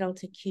about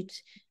adult acute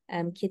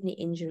kidney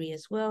injury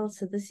as well.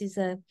 So this is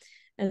a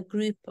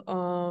group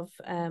of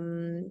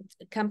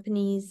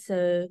companies,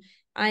 so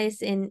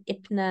ISN,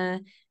 IPNA,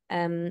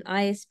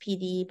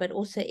 ISPD, but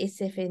also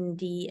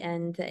SFND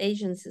and the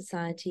Asian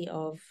Society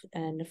of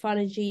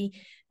Nephrology.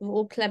 We've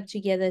all clubbed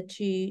together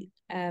to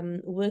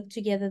work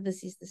together.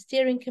 This is the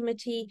steering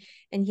committee,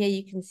 and here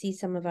you can see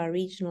some of our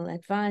regional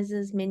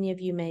advisors. Many of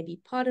you may be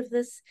part of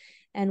this,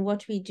 and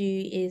what we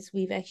do is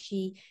we've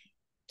actually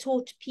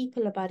taught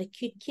people about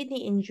acute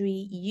kidney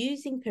injury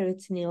using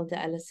peritoneal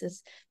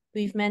dialysis.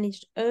 We've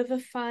managed over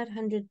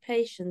 500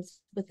 patients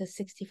with a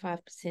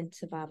 65%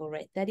 survival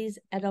rate. That is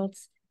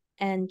adults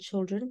and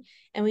children.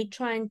 And we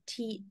try and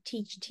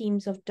teach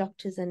teams of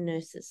doctors and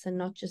nurses, so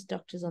not just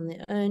doctors on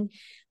their own.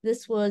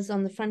 This was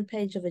on the front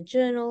page of a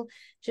journal,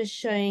 just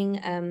showing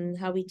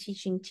how we're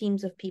teaching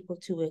teams of people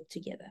to work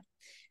together.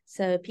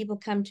 So people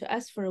come to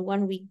us for a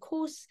 1-week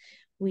course.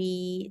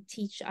 We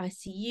teach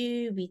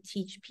ICU, we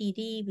teach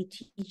PD, we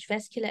teach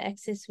vascular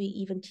access, we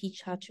even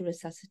teach how to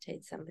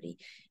resuscitate somebody.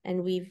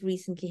 And we've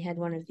recently had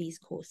one of these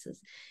courses.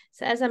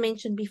 So as I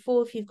mentioned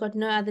before, if you've got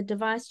no other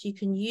device, you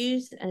can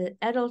use an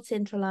adult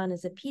central line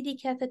as a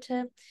PD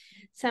catheter.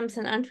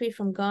 Samson Antwi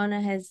from Ghana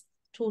has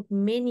taught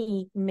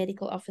many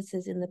medical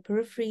officers in the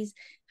peripheries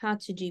how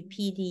to do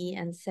PD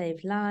and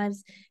save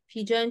lives. If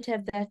you don't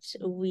have that,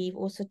 we've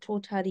also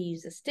taught how to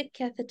use a stick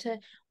catheter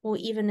or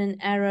even an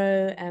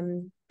arrow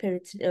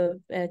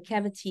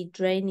cavity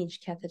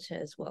drainage catheter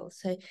as well.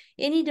 So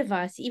any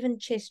device, even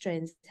chest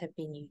drains, have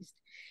been used.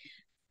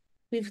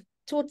 We've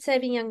taught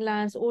saving young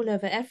lives all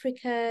over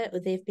Africa.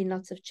 There have been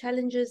lots of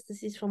challenges.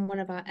 This is from one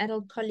of our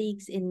adult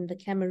colleagues in the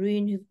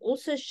Cameroon who've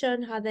also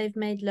shown how they've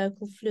made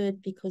local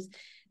fluid because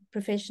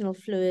professional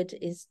fluid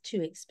is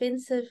too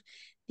expensive.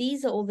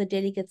 These are all the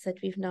delegates that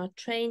we've now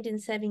trained in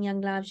saving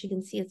young lives. You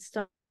can see it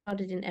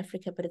started in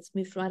Africa, but it's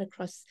moved right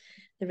across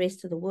the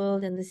rest of the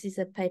world. And this is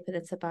a paper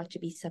that's about to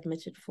be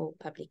submitted for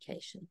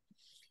publication.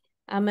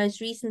 Our most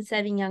recent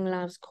Saving Young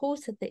Lives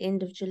course at the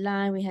end of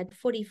July, we had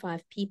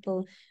 45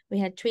 people. We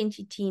had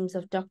 20 teams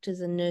of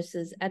doctors and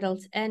nurses,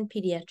 adults and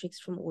pediatrics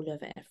from all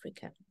over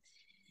Africa.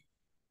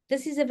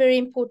 This is a very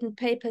important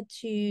paper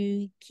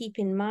to keep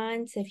in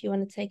mind. So if you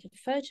want to take a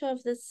photo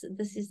of this,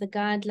 this is the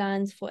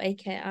guidelines for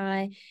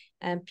AKI.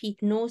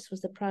 Pete Norse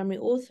was the primary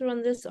author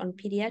on this, on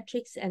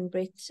pediatrics, and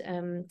Brett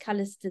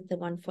Cullis did the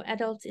one for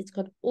adults. It's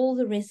got all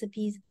the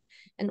recipes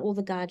and all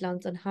the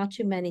guidelines on how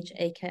to manage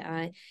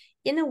AKI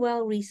in a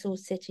well-resourced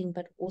setting,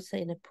 but also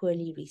in a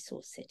poorly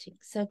resourced setting.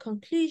 So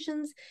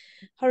conclusions,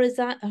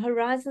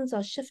 horizons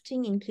are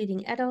shifting,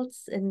 including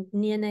adults and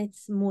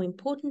neonates. More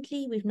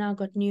importantly, we've now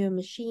got newer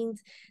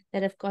machines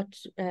that have got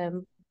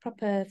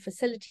proper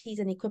facilities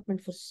and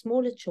equipment for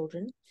smaller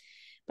children.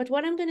 But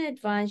what I'm going to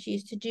advise you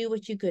is to do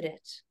what you're good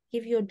at.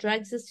 Give your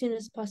drugs as soon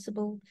as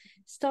possible.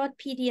 Start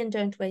PD and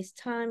don't waste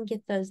time.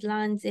 Get those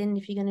lines in.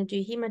 If you're going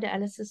to do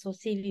hemodialysis or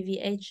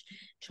CVVH,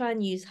 try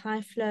and use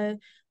high flow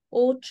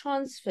or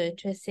transfer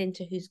to a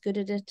center who's good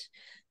at it.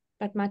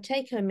 But my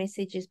take-home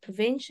message is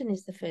prevention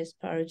is the first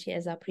priority,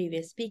 as our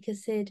previous speaker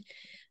said.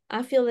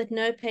 I feel that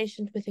no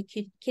patient with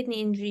acute kidney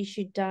injury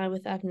should die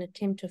without an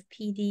attempt of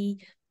PD.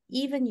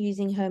 even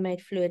using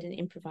homemade fluid and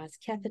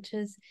improvised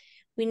catheters.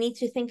 We need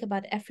to think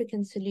about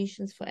African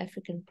solutions for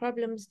African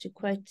problems. To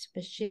quote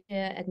Bashir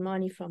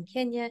Admani from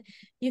Kenya,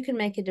 you can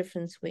make a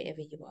difference wherever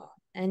you are.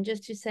 And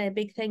just to say a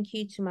big thank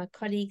you to my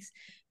colleagues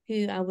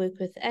who I work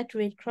with at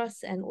Red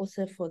Cross and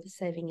also for the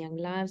Saving Young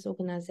Lives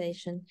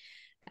organization.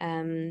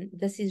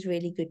 This is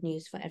really good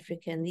news for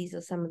Africa, and these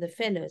are some of the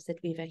fellows that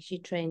we've actually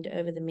trained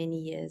over the many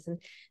years. And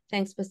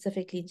thanks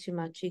specifically to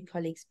my two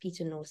colleagues,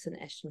 Peter Norse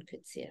and Ashton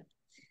Kutsia.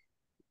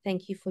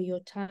 Thank you for your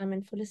time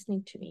and for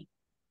listening to me.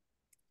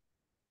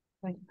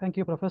 Thank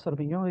you, Professor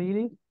Mignon,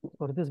 really,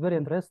 for this very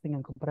interesting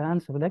and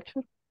comprehensive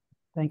lecture.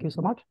 Thank you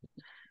so much.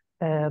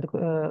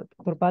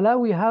 Dr. Bala,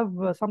 we have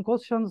some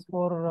questions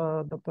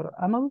for Dr.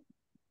 Amal.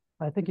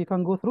 I think you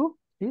can go through,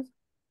 please.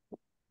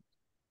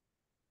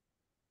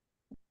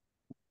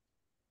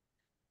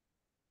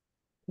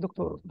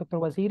 Dr.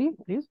 Waziri,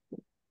 please.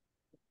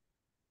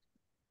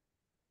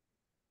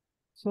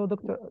 So,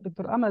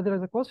 Dr. Amal, there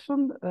is a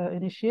question,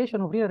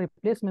 initiation of renal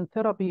replacement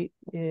therapy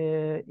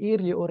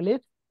early or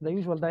late, the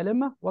usual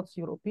dilemma. What's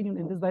your opinion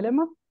in this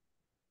dilemma?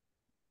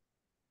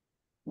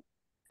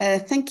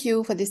 Thank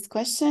you for this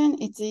question.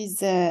 It is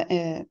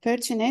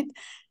pertinent.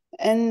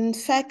 In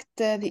fact,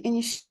 the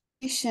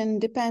initiation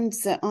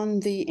depends on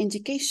the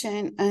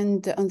indication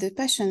and on the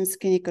patient's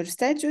clinical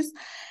status.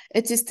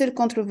 It is still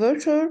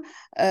controversial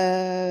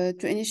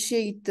to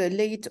initiate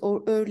late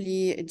or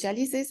early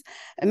dialysis.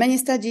 Many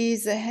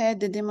studies had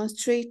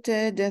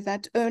demonstrated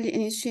that early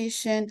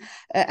initiation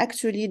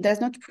actually does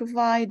not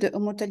provide a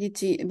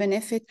mortality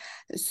benefit.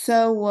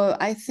 So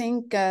I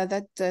think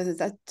that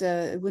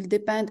will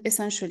depend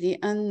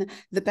essentially on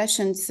the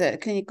patient's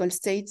clinical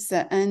states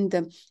and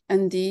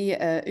the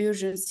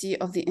urgency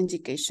of the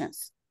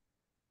indications.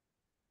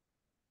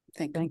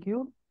 Thank you. Thank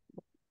you.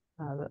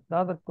 The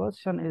other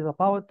question is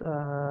about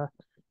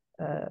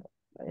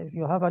if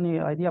you have any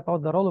idea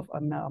about the role of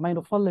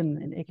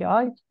aminophylline in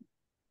AKI.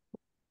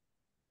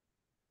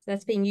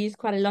 That's being used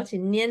quite a lot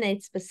in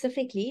neonates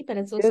specifically, but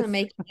it's also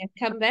making a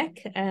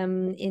comeback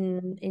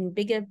in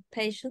bigger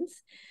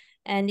patients.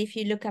 And if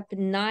you look up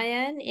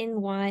Nyan,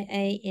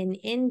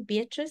 Nyan,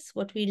 Beatrice,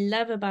 what we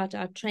love about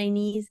our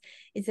trainees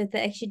is that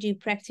they actually do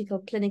practical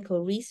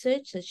clinical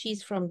research. So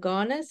she's from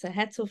Ghana, so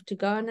hats off to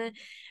Ghana.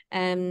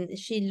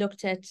 She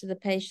looked at the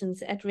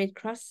patients at Red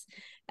Cross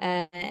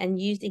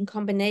and used in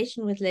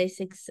combination with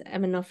Lasix,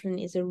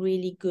 aminophylline is a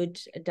really good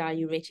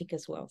diuretic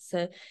as well.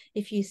 So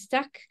if you're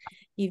stuck,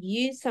 you've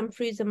used some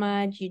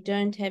furosemide, you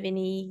don't have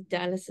any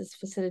dialysis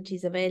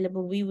facilities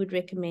available, we would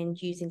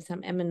recommend using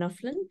some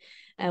aminophylline,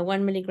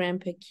 1 milligram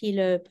per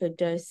kilo per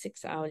dose,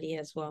 6 hourly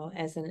as well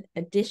as an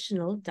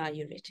additional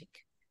diuretic.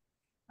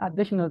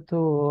 Additional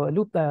to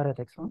loop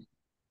diuretics, huh?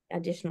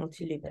 Additional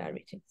to loop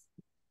diuretics.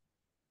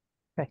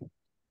 Okay.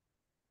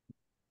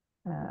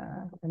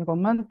 Any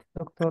comment,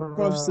 Dr.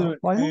 Prof,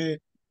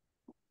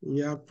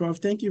 yeah, Prof,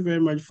 thank you very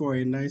much for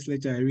a nice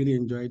lecture. I really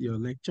enjoyed your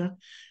lecture.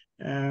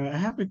 I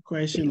have a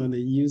question on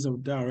the use of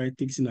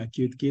diuretics in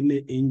acute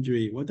kidney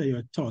injury. What are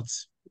your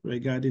thoughts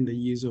regarding the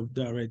use of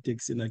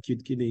diuretics in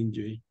acute kidney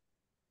injury?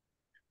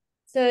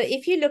 So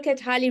if you look at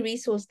highly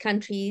resourced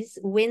countries,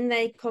 when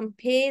they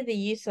compare the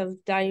use of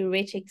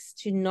diuretics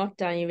to not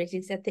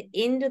diuretics, at the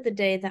end of the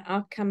day, the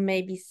outcome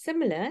may be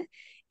similar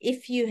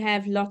if you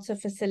have lots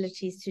of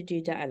facilities to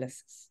do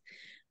dialysis.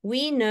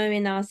 We know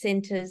in our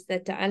centers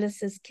that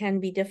dialysis can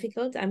be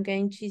difficult. I'm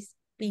going to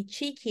be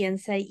cheeky and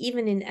say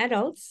even in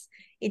adults,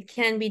 it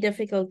can be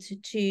difficult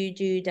to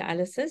do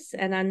dialysis.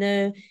 And I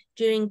know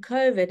during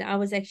COVID, I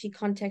was actually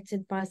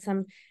contacted by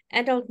some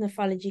adult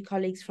nephrology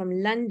colleagues from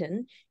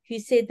London who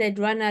said they'd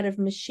run out of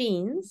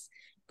machines.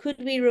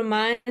 Could we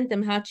remind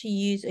them how to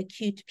use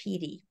acute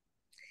PD?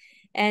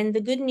 And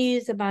the good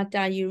news about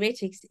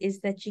diuretics is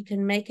that you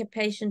can make a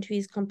patient who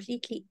is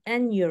completely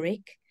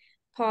anuric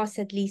pass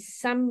at least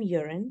some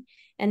urine.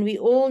 And we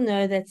all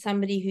know that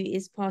somebody who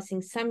is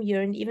passing some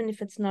urine, even if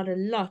it's not a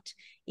lot,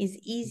 is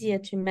easier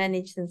to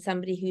manage than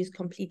somebody who's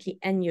completely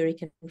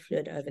anuric and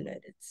fluid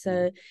overloaded.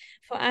 So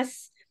for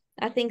us,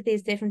 I think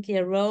there's definitely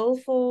a role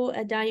for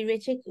a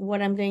diuretic.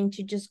 What I'm going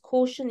to just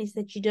caution is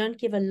that you don't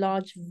give a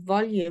large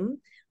volume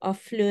of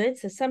fluid.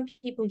 So some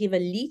people give a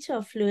liter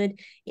of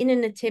fluid in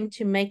an attempt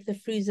to make the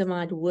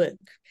furosemide work.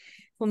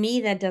 For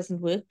me, that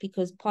doesn't work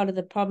because part of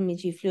the problem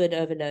is you fluid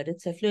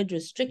overloaded. So fluid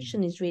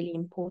restriction is really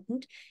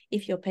important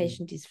if your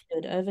patient is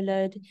fluid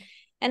overloaded.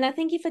 And I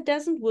think if it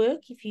doesn't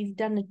work, if you've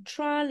done a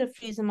trial of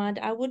furosemide,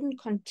 I wouldn't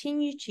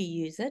continue to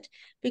use it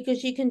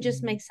because you can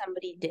just make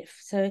somebody deaf.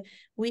 So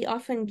we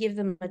often give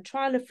them a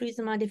trial of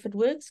furosemide. If it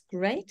works,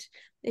 great.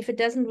 If it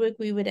doesn't work,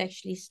 we would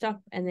actually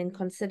stop and then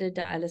consider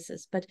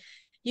dialysis. But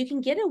you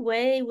can get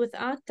away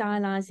without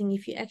dialyzing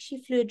if you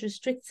actually fluid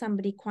restrict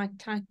somebody quite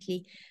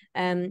tightly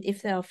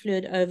if they are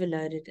fluid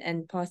overloaded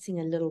and passing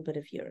a little bit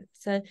of urine.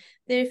 So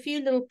there are a few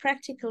little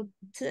practical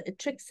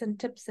tricks and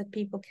tips that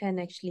people can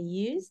actually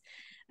use.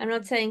 I'm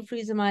not saying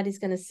furosemide is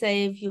going to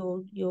save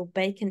your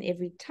bacon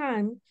every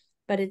time,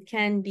 but it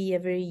can be a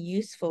very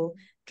useful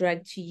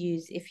drug to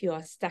use if you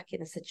are stuck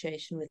in a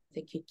situation with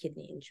acute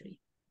kidney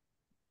injury.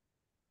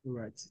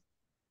 Right.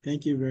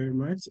 Thank you very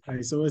much.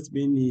 It's always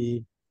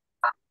been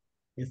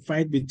a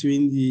fight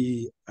between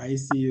the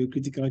ICU,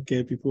 critical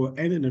care people,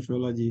 and the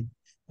nephrology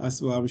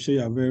as well. I'm sure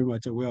you are very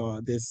much aware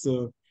of this.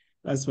 So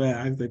that's why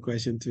I asked the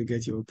question to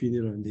get your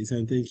opinion on this.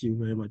 And thank you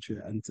very much for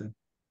your answer.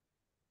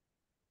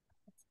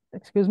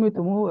 Excuse me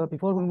to move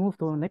before we move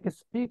to the next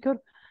speaker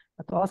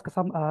to ask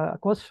some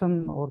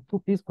question or two,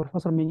 please,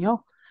 Professor Mignon.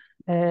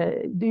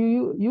 Do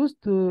you use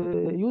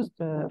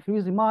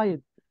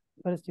furosemide?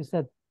 First, you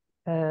said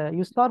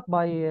you start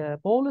by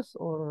bolus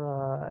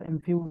or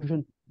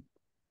infusion.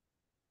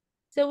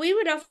 So we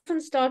would often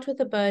start with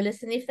a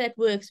bolus, and if that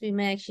works, we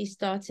may actually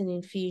start an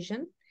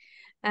infusion.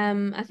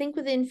 I think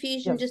with the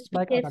infusion, Yes, just be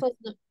like careful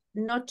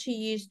not to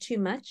use too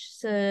much.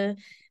 So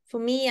for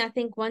me, I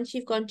think once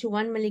you've gone to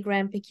 1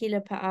 milligram per kilo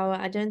per hour,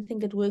 I don't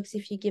think it works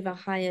if you give a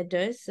higher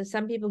dose. So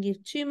some people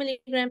give 2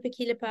 milligram per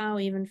kilo per hour,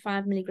 even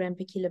 5 milligram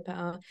per kilo per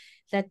hour.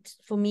 That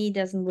for me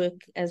doesn't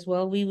work as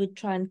well. We would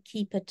try and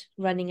keep it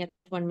running at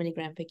 1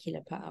 milligram per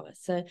kilo per hour.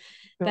 So,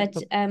 but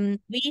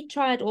we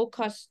try at all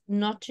costs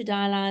not to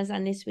dialyze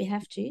unless we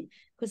have to,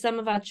 because some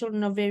of our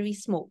children are very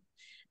small.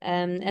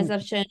 As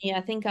I've shown you,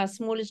 I think our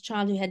smallest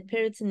child who had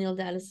peritoneal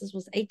dialysis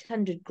was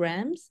 800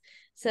 grams.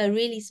 So a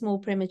really small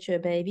premature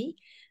baby.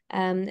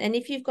 And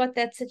if you've got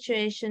that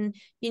situation,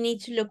 you need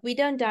to look. We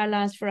don't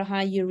dialyze for a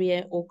high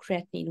urea or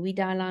creatinine. We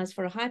dialyze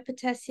for a high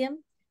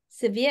potassium,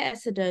 severe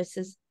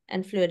acidosis,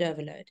 and fluid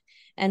overload.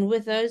 And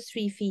with those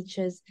three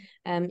features,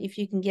 if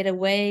you can get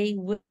away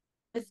with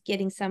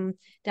getting some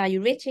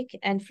diuretic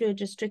and fluid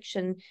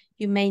restriction,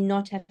 you may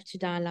not have to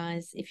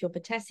dialyze if your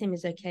potassium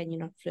is okay and you're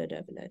not fluid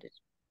overloaded.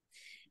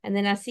 And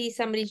then I see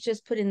somebody's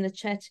just put in the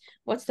chat,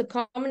 what's the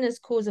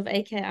commonest cause of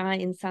AKI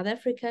in South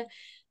Africa?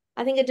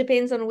 I think it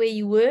depends on where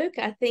you work.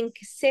 I think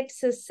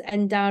sepsis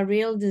and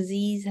diarrheal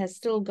disease has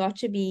still got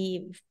to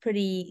be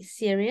pretty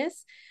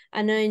serious.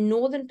 I know in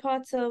northern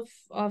parts of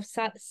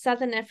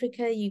Southern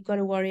Africa, you've got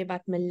to worry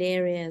about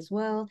malaria as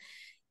well.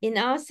 In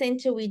our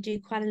center, we do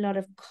quite a lot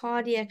of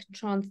cardiac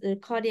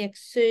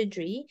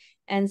surgery.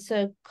 And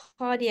so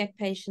cardiac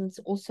patients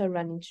also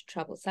run into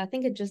trouble. So I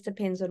think it just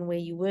depends on where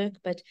you work.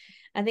 But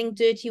I think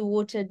dirty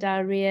water,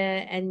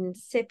 diarrhea, and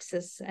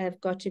sepsis have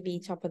got to be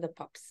top of the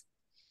pops.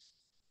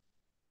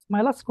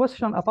 My last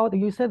question about,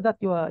 you said that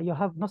you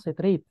have no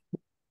citrate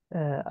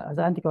as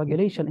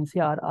anticoagulation in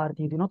CRRT.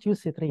 You do not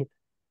use citrate.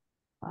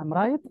 I'm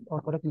right,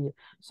 or correct me?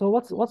 So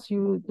what's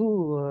you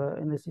do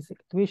in the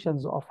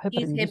situations of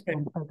heparin-induced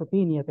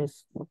thrombocytopenia?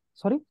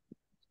 Sorry?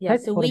 Yeah,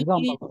 so we use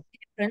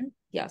heparin.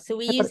 Yeah, so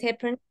we use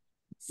heparin.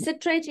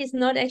 Citrate is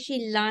not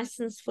actually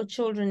licensed for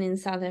children in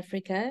South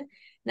Africa.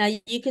 Now,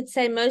 you could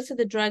say most of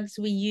the drugs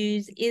we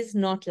use is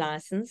not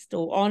licensed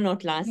or are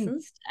not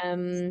licensed.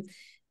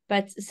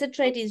 But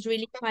citrate is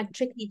really quite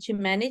tricky to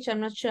manage. I'm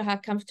not sure how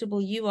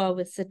comfortable you are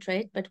with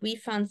citrate, but we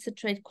found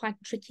citrate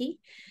quite tricky.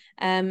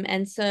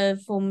 And so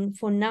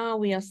for now,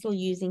 we are still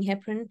using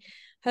heparin.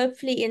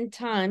 Hopefully in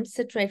time,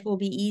 citrate will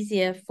be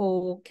easier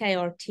for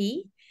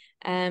KRT.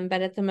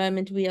 But at the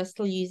moment, we are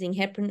still using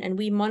heparin, and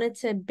we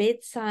monitor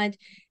bedside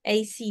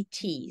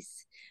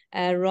ACTs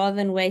rather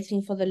than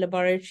waiting for the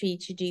laboratory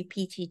to do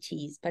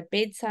PTTs. But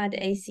bedside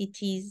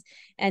ACTs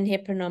and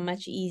heparin are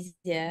much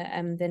easier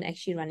than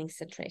actually running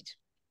citrate.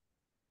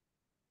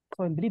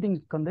 So in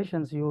bleeding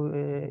conditions,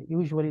 you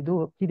usually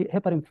do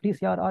heparin-free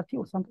CRRT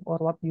or something, or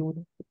what you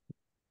do?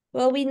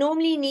 Well, we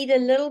normally need a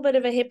little bit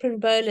of a heparin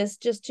bolus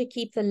just to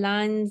keep the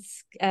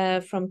lines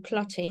from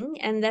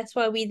clotting. And that's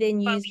why we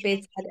then use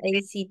bedside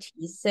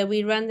ACTs. So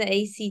we run the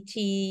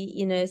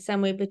ACT,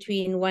 somewhere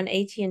between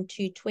 180 and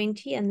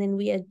 220, and then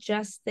we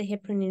adjust the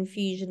heparin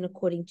infusion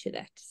according to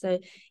that. So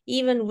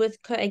even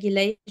with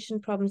coagulation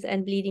problems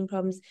and bleeding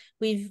problems,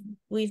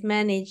 we've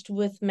managed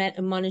with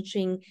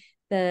monitoring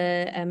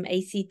the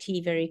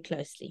ACT very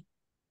closely.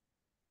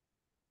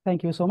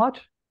 Thank you so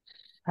much.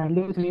 And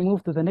let me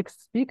move to the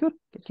next speaker,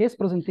 case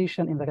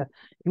presentation in the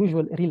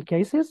usual real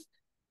cases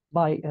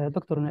by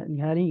Dr.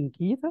 Nihaline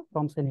Keita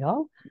from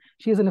Senegal.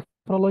 She is a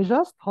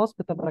nephrologist,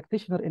 hospital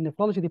practitioner in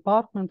nephrology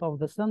department of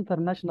the Center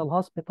National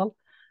Hospital,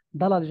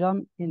 Dalal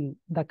Jam in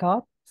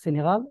Dakar,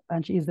 Senegal,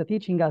 and she is the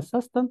teaching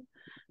assistant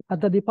at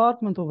the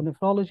Department of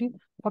Nephrology,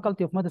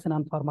 Faculty of Medicine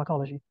and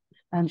Pharmacology.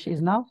 And she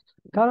is now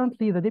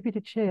currently the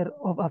deputy chair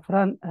of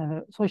Afran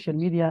Social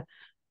Media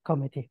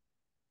Committee.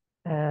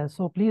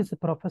 So please,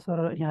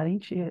 Professor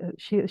Nihaline,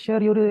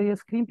 share your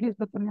screen, please,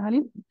 Dr.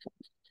 Nihaline.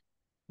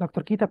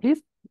 Dr. Keita,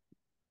 please.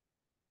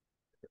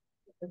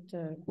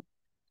 Dr.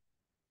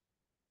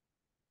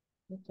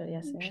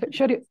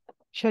 Yasser.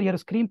 Share your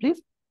screen,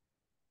 please.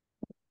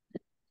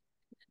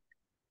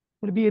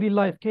 Will be a real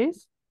life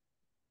case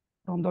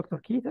from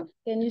Dr. Keita.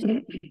 Can you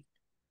see?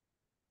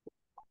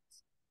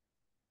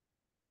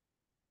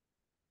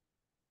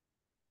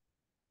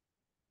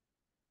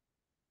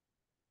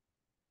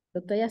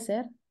 Dr.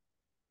 Yasser?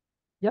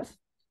 Yes.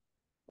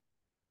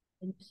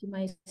 Can you see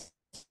my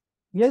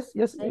Yes,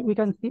 we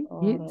can see.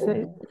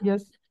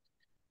 Yes.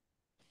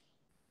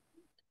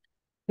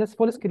 Yes,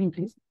 full screen,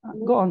 please.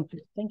 Go on,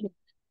 please. Thank you.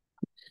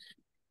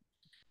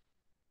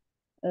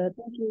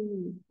 Thank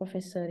you,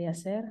 Professor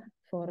Yasser,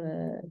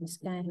 for this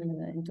kind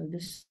of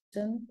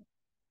introduction.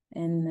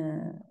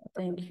 And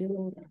thank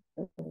you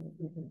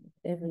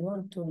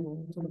everyone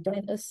to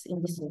join us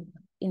in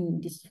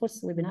this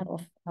first webinar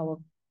of our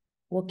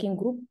working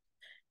group.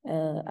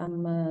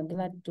 I'm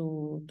glad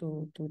to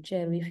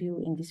share with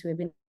you in this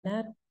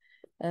webinar.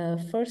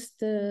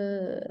 First,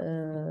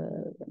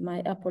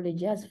 my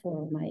apologies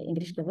for my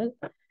English level,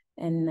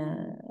 and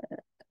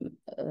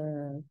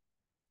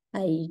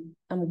I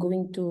am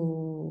going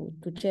to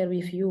share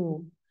with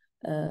you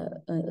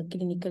a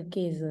clinical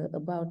case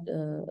about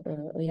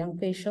a young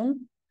patient.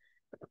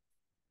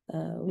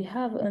 We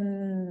have a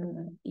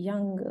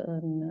young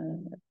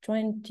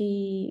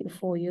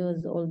 24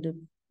 years old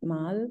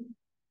male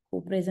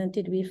who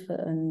presented with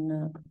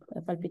a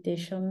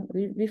palpitation,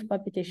 with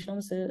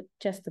palpitations,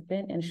 chest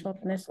pain, and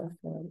shortness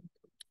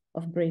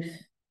of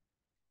breath.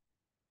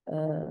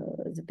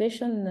 The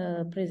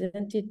patient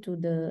presented to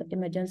the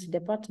emergency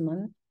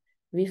department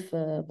with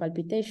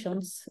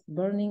palpitations,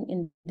 burning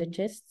in the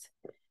chest,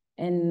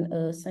 and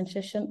a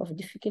sensation of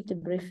difficulty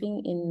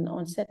breathing in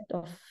onset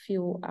of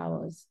few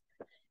hours.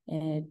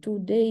 2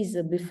 days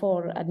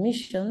before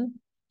admission,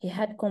 he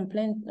had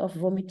complaint of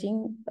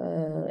vomiting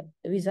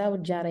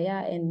without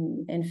diarrhea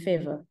and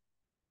fever.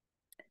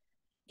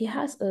 He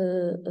has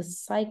a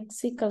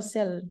sickle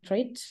cell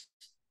trait,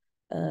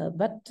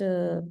 but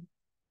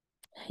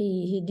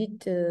he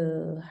did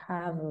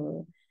have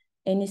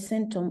any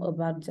symptom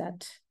about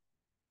that.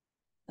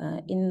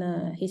 In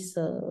his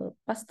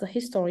past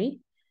history,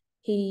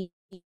 he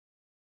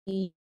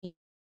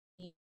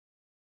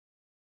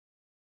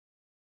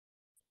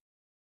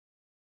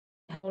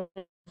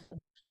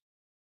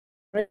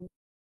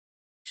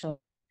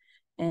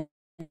and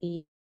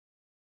he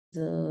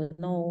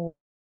no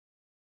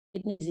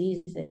kidney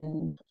disease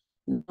and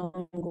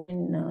no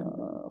ongoing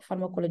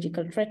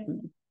pharmacological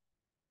treatment.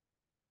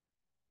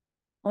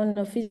 On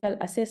the physical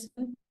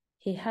assessment,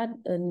 he had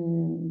a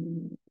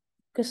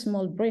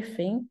small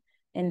breathing,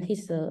 and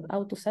his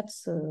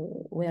autosats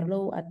were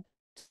low at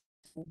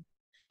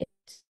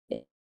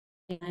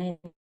 9%. He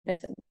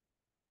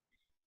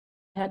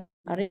had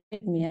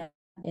arrhythmia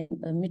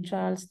and a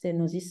mitral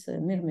stenosis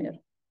murmur.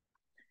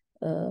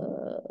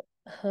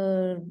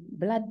 Her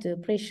blood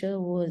pressure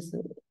was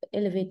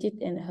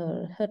elevated and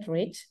her heart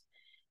rate,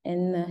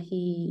 and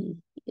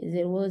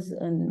there was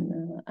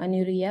an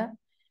anuria,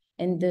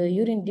 and the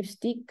urine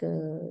dipstick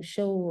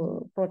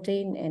show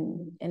protein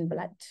and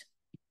blood.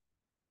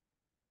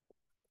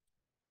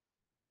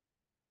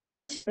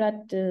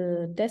 Blood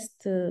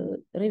test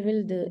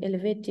revealed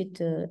elevated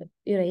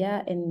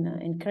urea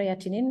and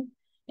creatinine,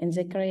 and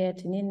the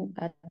creatinine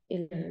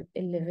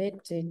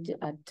elevated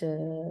at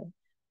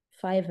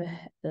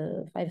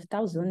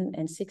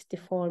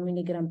 5,064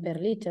 milligram per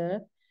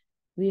liter,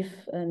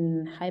 with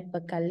an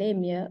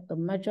hyperkalemia, a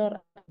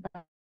major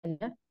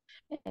hyperkalemia,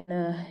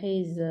 and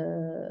his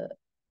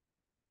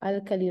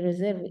alkali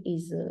reserve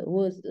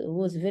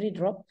was very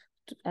dropped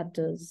at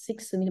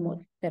 6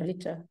 millimole per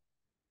liter.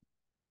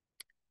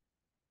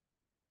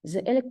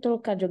 The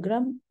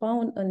electrocardiogram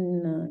found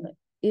an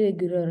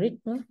irregular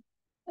rhythm,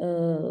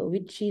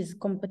 which is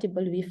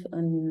compatible with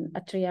an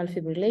atrial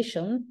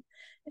fibrillation,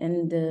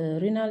 and the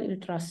renal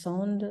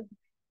ultrasound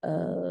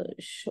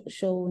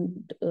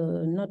showed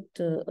not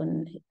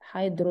an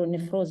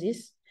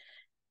hydronephrosis.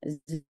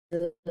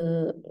 The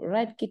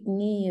right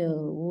kidney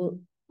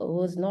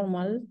was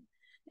normal,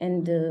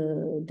 and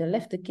the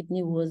left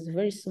kidney was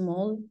very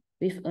small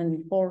with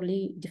an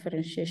poorly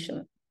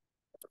differentiation.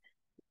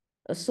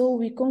 So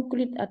we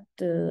conclude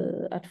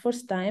at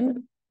first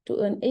time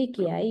to an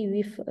AKI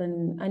with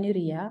an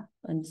anuria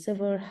and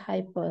severe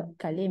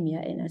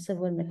hyperkalemia and a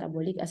severe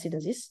metabolic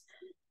acidosis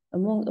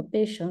among a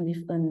patient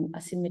with an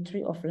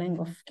asymmetry of length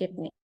of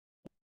kidney.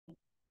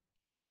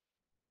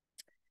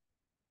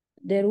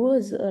 There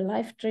was a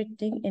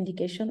life-threatening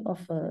indication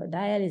of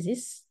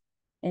dialysis,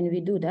 and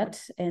we do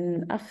that.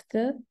 And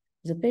after,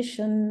 the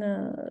patient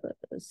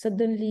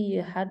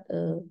suddenly had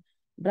a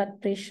blood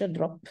pressure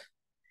drop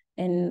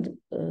and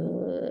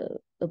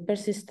a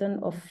persistence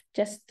of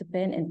chest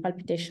pain and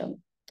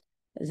palpitation.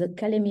 The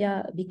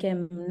kalemia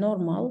became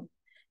normal,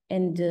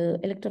 and the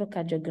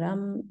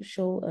electrocardiogram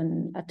showed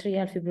an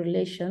atrial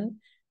fibrillation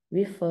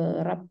with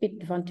a rapid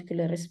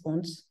ventricular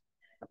response.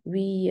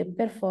 We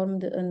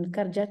performed a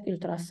cardiac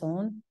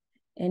ultrasound,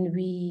 and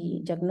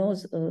we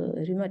diagnosed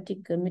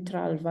rheumatic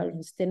mitral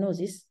valve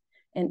stenosis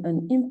and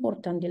an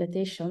important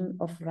dilatation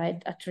of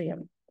right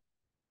atrium.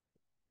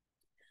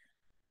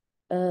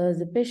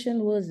 The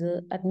patient was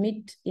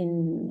admitted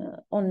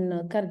on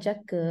a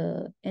cardiac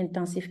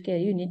intensive care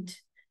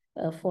unit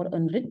for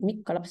an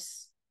rhythmic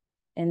collapse,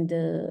 and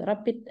the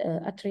rapid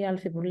atrial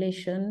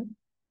fibrillation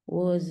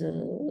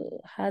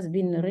has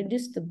been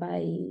reduced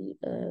by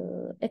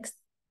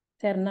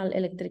external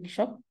electric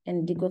shock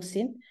and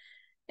digoxin,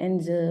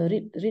 and the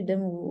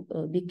rhythm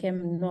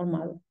became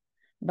normal.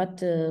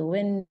 But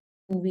when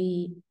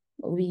we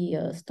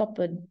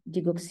stopped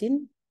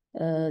digoxin,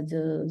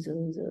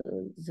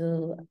 the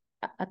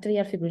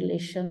atrial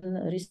fibrillation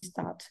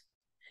restart.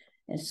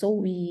 And so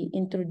we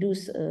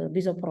introduce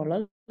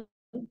bisoprolol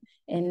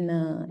and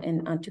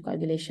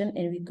anticoagulation,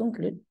 and we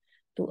conclude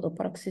to a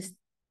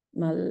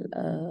paroxysmal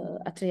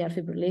atrial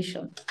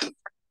fibrillation.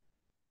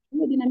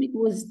 Hemodynamic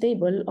was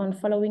stable on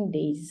following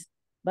days,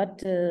 but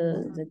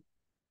the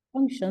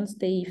functions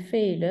they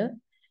failed,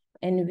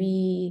 and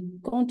we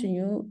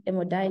continue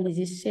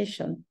hemodialysis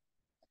session.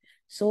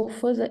 So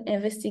further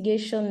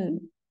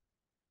investigation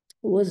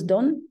was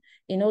done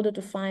in order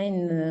to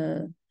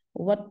find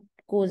what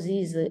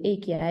causes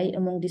AKI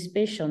among this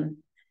patient,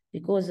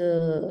 because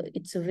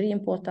it's very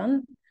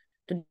important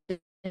to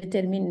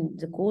determine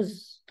the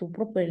cause to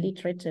properly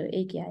treat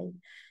AKI.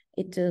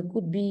 It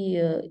could be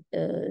a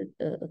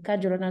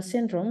cardiorenal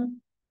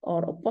syndrome,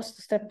 or a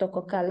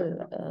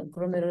post-streptococcal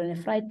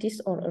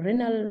glomerulonephritis, or a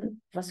renal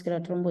vascular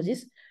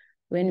thrombosis.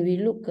 When we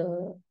look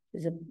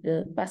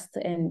the past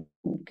and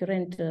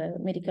current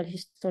medical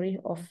history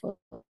of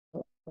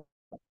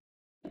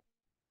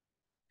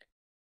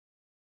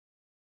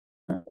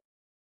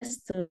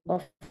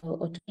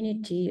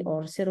autoimmunity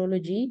or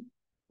serology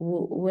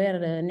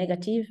were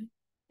negative,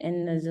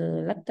 and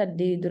the lactate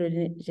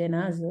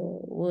dehydrogenase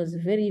was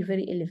very,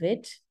 very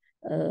elevated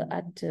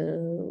at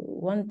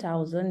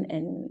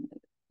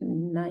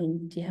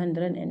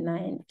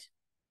 1,909.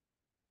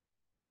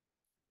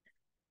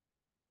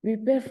 We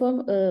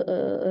performed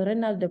a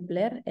renal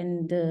Doppler,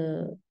 and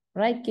the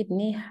right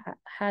kidney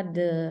had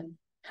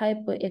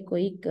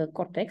hypoechoic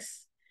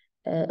cortex,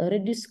 a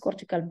reduced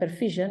cortical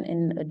perfusion,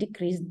 and a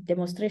decreased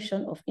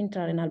demonstration of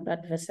intrarenal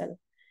blood vessel.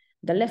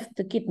 The left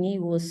kidney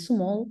was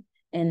small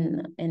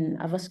and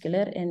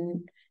avascular,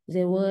 and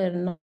there were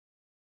no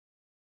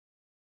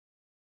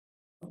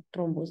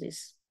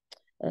thrombosis.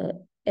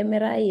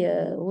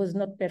 MRI was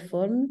not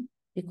performed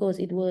because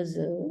it was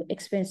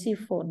expensive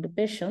for the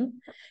patient,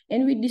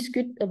 and we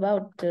discussed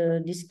about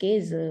this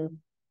case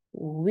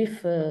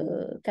with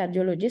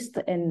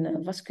cardiologist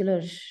and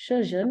vascular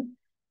surgeon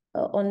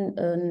on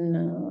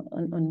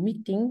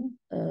meeting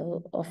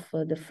of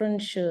the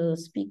French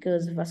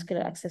Speakers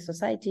Vascular Access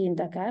Society in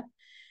Dakar,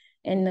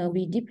 and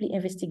we deeply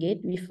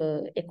investigate with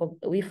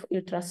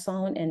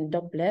ultrasound and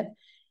Doppler,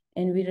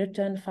 and we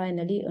return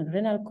finally on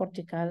renal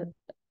cortical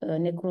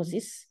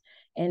necrosis,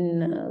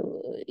 and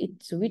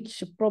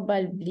which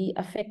probably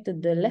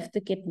affected the left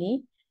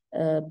kidney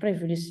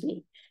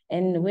previously.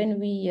 And when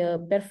we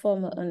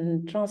perform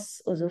a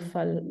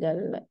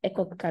transesophageal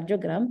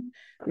echocardiogram,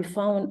 we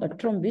found a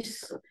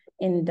thrombus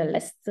in the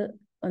left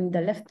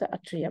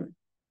atrium.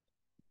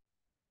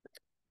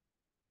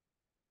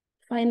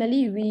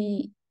 Finally,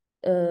 we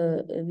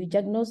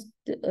diagnosed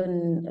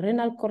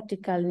renal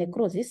cortical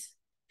necrosis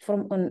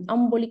from an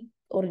embolic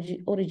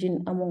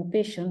origin among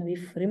patients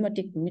with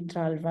rheumatic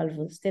mitral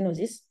valve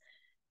stenosis,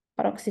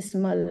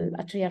 paroxysmal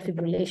atrial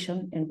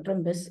fibrillation, and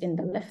thrombus in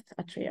the left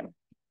atrium.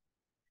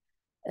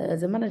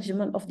 The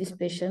management of this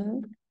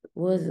patient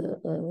was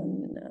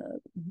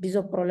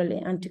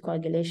bisoprolol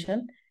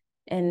anticoagulation,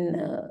 and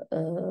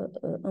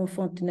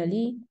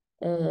unfortunately,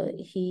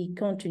 he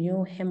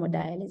continued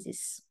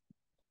hemodialysis.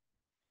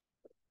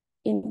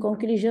 In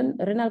conclusion,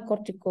 renal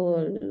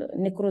cortical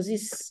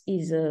necrosis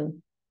is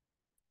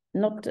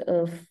not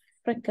a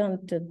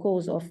frequent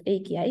cause of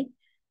AKI,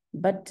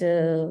 but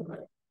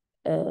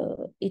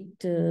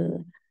it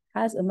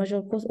has a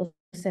major cause of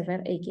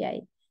severe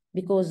AKI,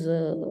 because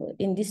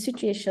in this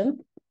situation,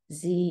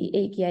 the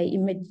AKI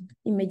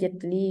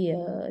immediately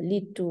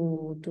lead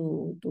to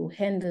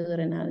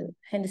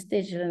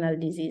end-stage renal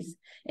disease,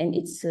 and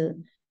it's a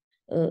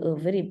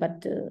very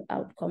bad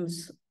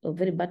outcomes,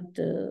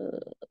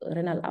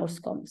 renal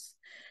outcomes.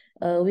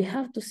 We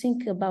have to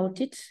think about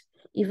it,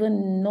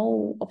 even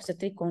no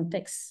obstetric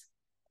context,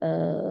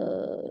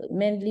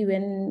 mainly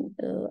when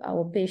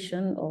our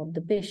patient or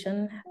the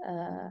patient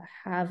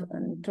have a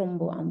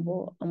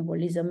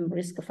thromboembolism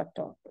risk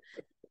factor.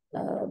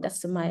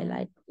 That's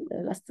my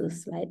last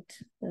slide.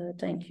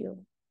 Thank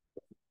you.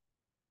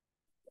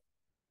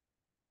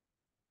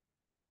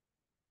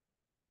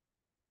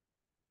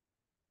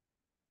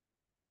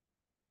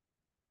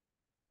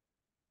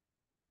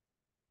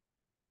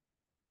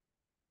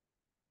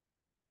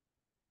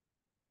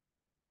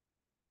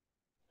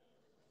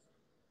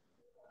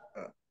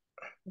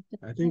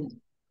 I think,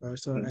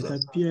 sorry, I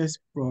thought PS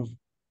Prof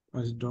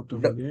was dropped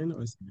off again.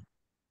 Or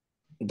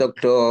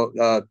Dr.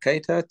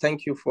 Keita,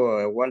 thank you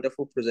for a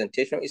wonderful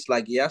presentation. It's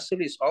like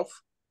Yasser is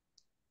off.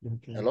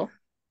 Okay. Hello?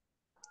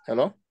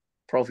 Hello?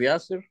 Prof.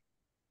 Yasser?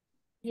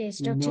 Yes,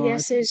 Dr.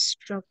 Yasser is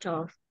dropped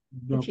off.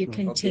 If you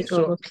can take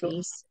over,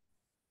 please.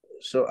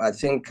 So I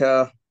think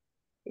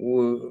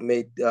we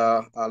may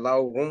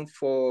allow room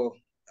for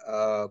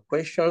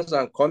questions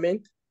and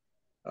comment.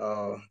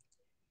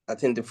 I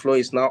think the floor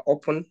is now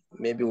open.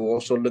 Maybe we'll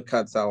also look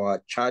at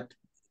our chat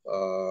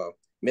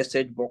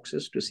message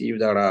boxes to see if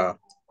there are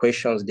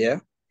questions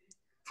there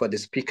for the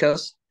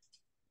speakers.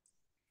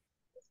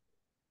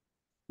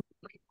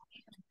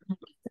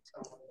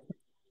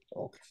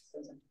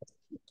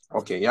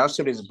 Okay,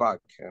 Yasser is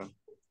back.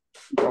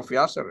 Prof.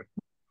 Yasser.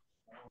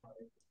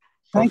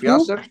 Prof.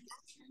 Yasser.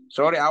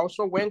 Sorry, I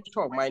also went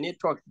off. My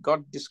network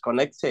got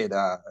disconnected.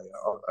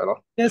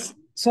 Yes,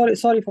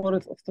 sorry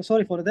for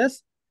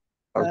this.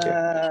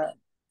 Okay.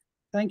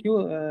 Thank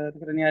you,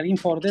 Dr. Nialim,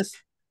 for this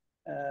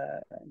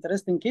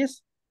interesting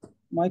case.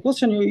 My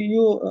question,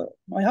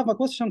 I have a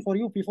question for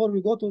you before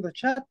we go to the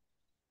chat.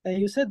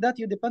 You said that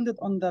you depended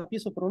on the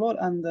bisoprolol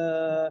and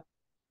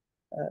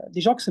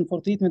digoxin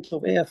for treatment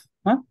of AF,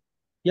 huh?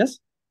 Yes,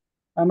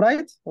 I'm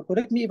right, or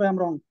correct me if I'm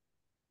wrong.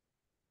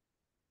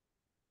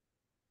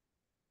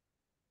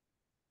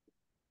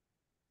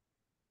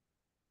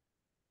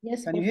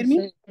 Yes, can you hear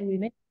me? We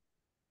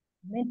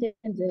maintain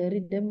the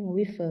rhythm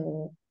with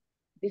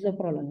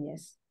bisoprolol,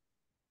 yes.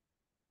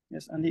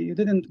 Yes, and you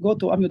didn't go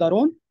to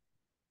amiodarone?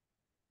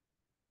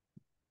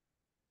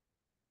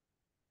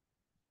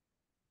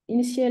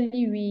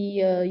 Initially,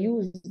 we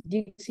used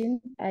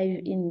digoxin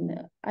in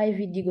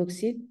IV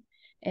digoxin,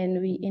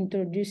 and we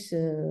introduced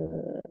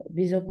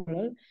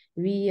bisoprolol.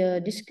 We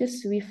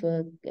discussed with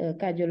a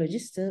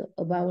cardiologist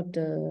about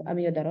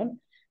amiodarone,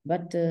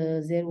 but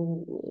there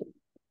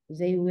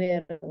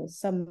were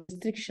some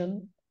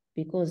restriction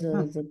because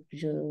the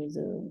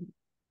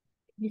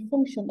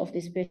function of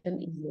this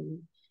patient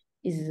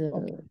is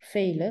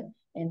failure,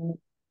 and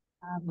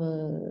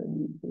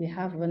we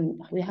have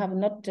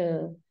not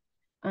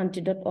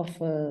antidote of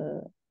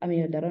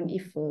amiodarone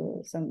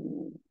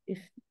if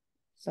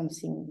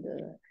something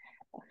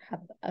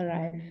have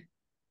arrived.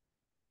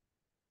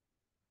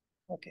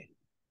 Okay.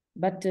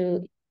 But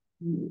with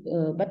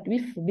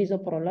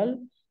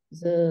bisoprolol,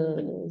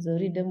 the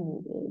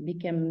rhythm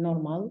became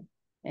normal,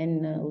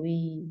 and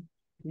we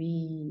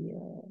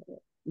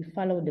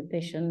follow the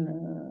patient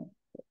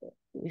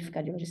with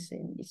cardiologist,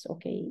 and it's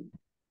okay.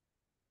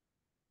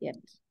 Yes.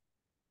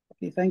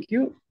 Okay, thank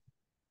you.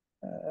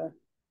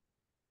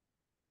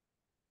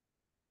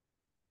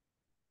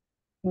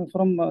 I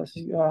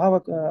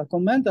have a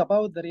comment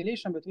about the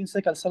relation between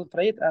sickle cell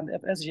trait and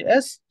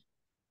FSGS,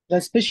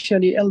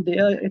 especially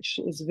LDH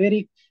is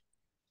very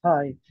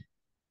high.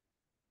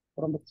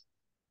 Dr.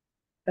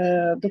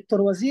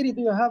 Waziri,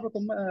 do you have a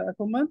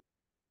comment?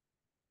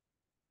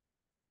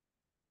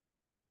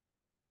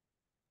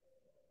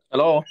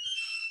 Hello.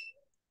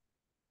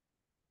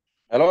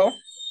 Hello.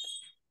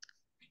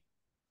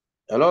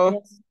 Hello.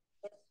 Yes.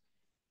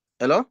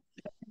 Hello.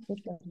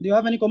 Do you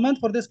have any comment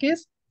for this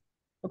case,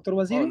 Dr.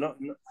 Waziri?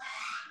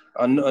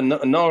 Oh,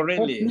 no,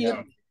 really.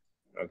 Okay.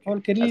 I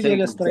think we can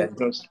just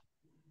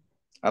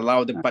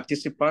allow the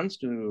participants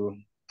to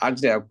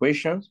ask their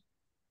questions.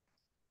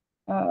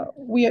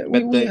 We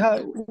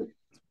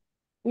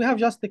have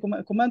just a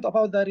comment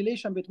about the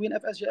relation between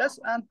FSGS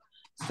and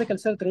sickle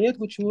cell trait,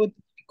 which we would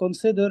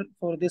consider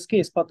for this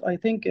case. But I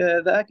think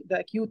the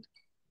acute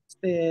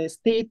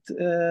state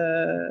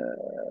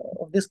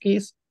of this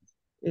case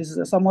is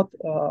somewhat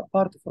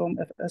apart from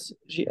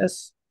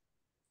FSGS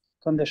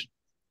condition.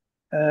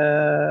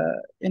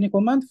 Any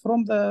comment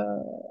from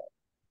the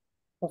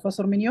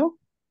Professor Mignot?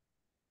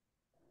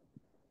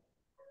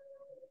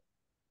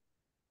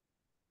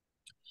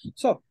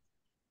 So,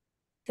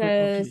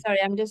 sorry,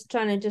 I'm just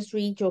trying to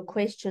read your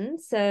question.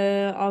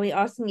 So are we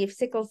asking if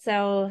sickle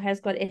cell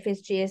has got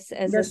FSGS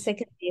as a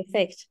secondary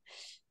effect?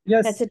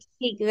 Yes. That's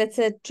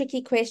a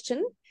tricky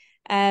question.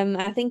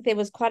 I think there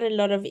was quite a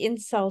lot of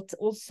insult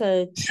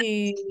also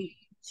to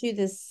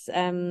this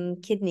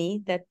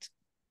kidney that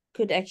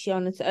could actually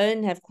on its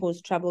own have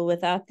caused trouble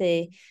without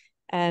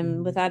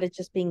without it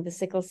just being the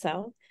sickle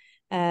cell.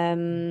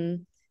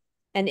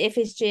 And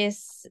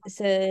FSGS,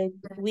 so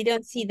we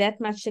don't see that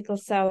much sickle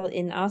cell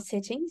in our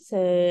setting.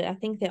 So I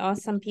think there are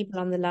some people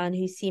on the line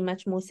who see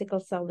much more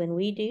sickle cell than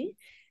we do.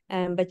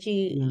 But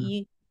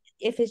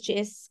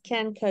FSGS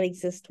can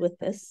coexist with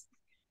this.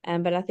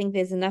 But I think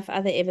there's enough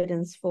other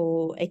evidence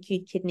for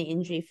acute kidney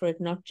injury for it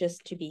not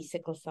just to be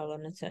sickle cell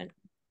on its own.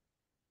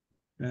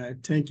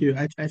 Thank you.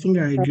 I think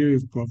I agree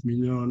with Prof.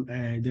 Mignon.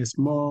 There's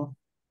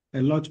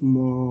a lot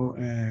more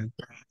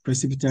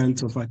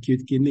precipitants of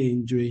acute kidney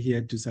injury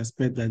here to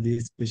suspect that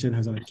this patient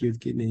has an acute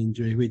kidney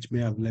injury, which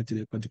may have led to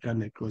the cortical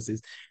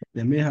necrosis.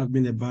 There may have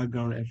been a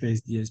background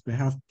FSGS,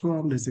 perhaps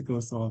from the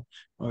sickle cell,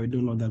 or we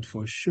don't know that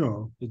for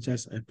sure. It's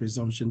just a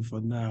presumption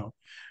for now.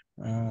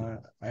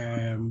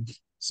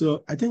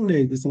 So I think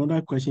there's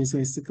another question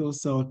saying sickle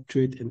cell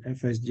trait and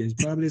FSGS.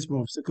 Probably it's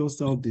more of sickle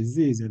cell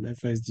disease and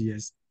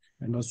FSGS,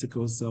 and not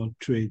sickle cell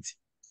trait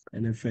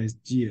and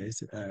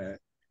FSGS.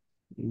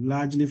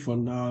 Largely for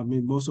now, I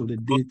mean, most of the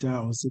data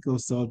on sickle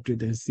cell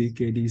trait and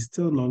CKD is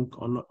still not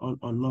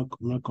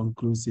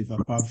conclusive,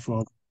 apart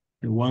from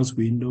the ones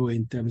we know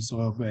in terms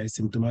of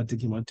symptomatic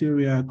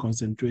hematuria,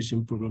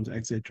 concentration problems,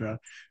 etc.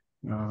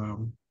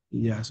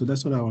 Yeah, so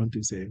that's what I want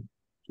to say.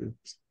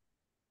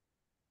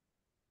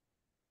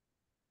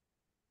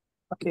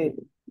 Okay.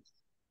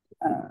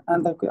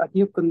 And the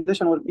acute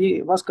condition will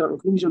be vascular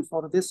occlusion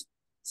for this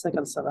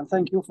sickle cell. And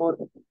thank you for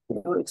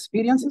your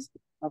experiences.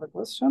 Another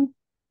question.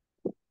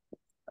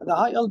 The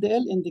high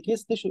LDL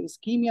indicates tissue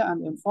ischemia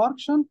and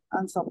infarction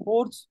and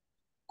supports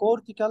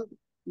cortical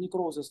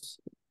necrosis.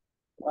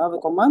 I have a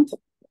comment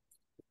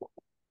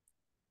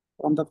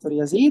from Dr.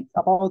 Yazid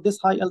about this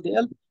high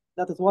LDL,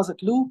 that it was a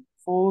clue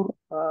for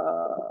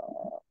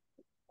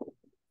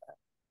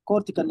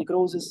cortical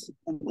necrosis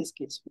in this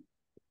case.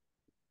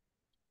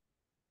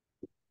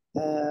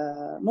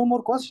 No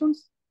more questions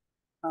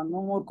and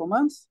no more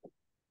comments.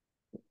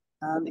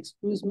 And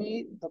excuse me,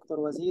 Dr.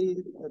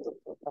 Waziri, Dr.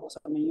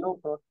 Professor Minyo,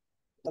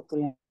 Dr.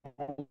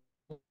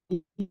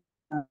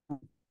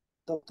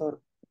 Dr.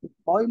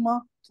 Boima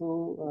to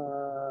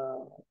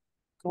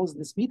close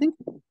this meeting.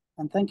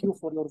 And thank you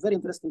for your very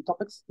interesting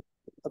topics,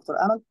 Dr.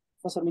 Amal,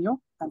 Professor Minyo,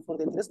 and for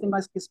the interesting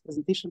nice case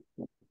presentation.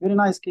 Very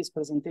nice case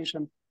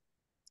presentation,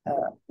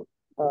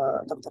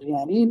 Dr.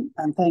 Yanin,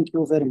 and thank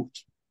you very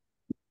much.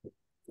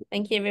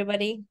 Thank you,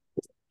 everybody.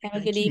 Have a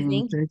good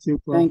evening. Thank you,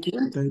 Prof. Thank you.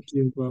 Thank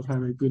you, Prof.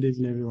 Have a good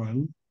evening, everyone.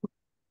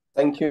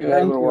 Thank you, Thank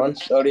everyone.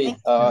 you. Sorry,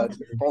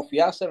 Prof.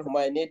 Yasser,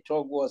 my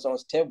network was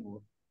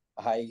unstable.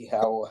 I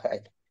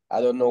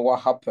don't know what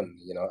happened.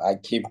 You know, I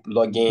keep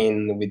logging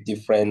with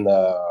different.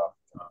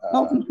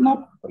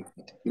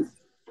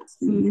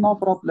 No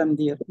problem,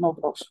 dear. No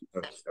problem.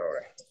 Okay, all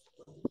right.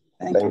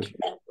 Thank you.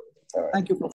 All right. Thank you, Prof.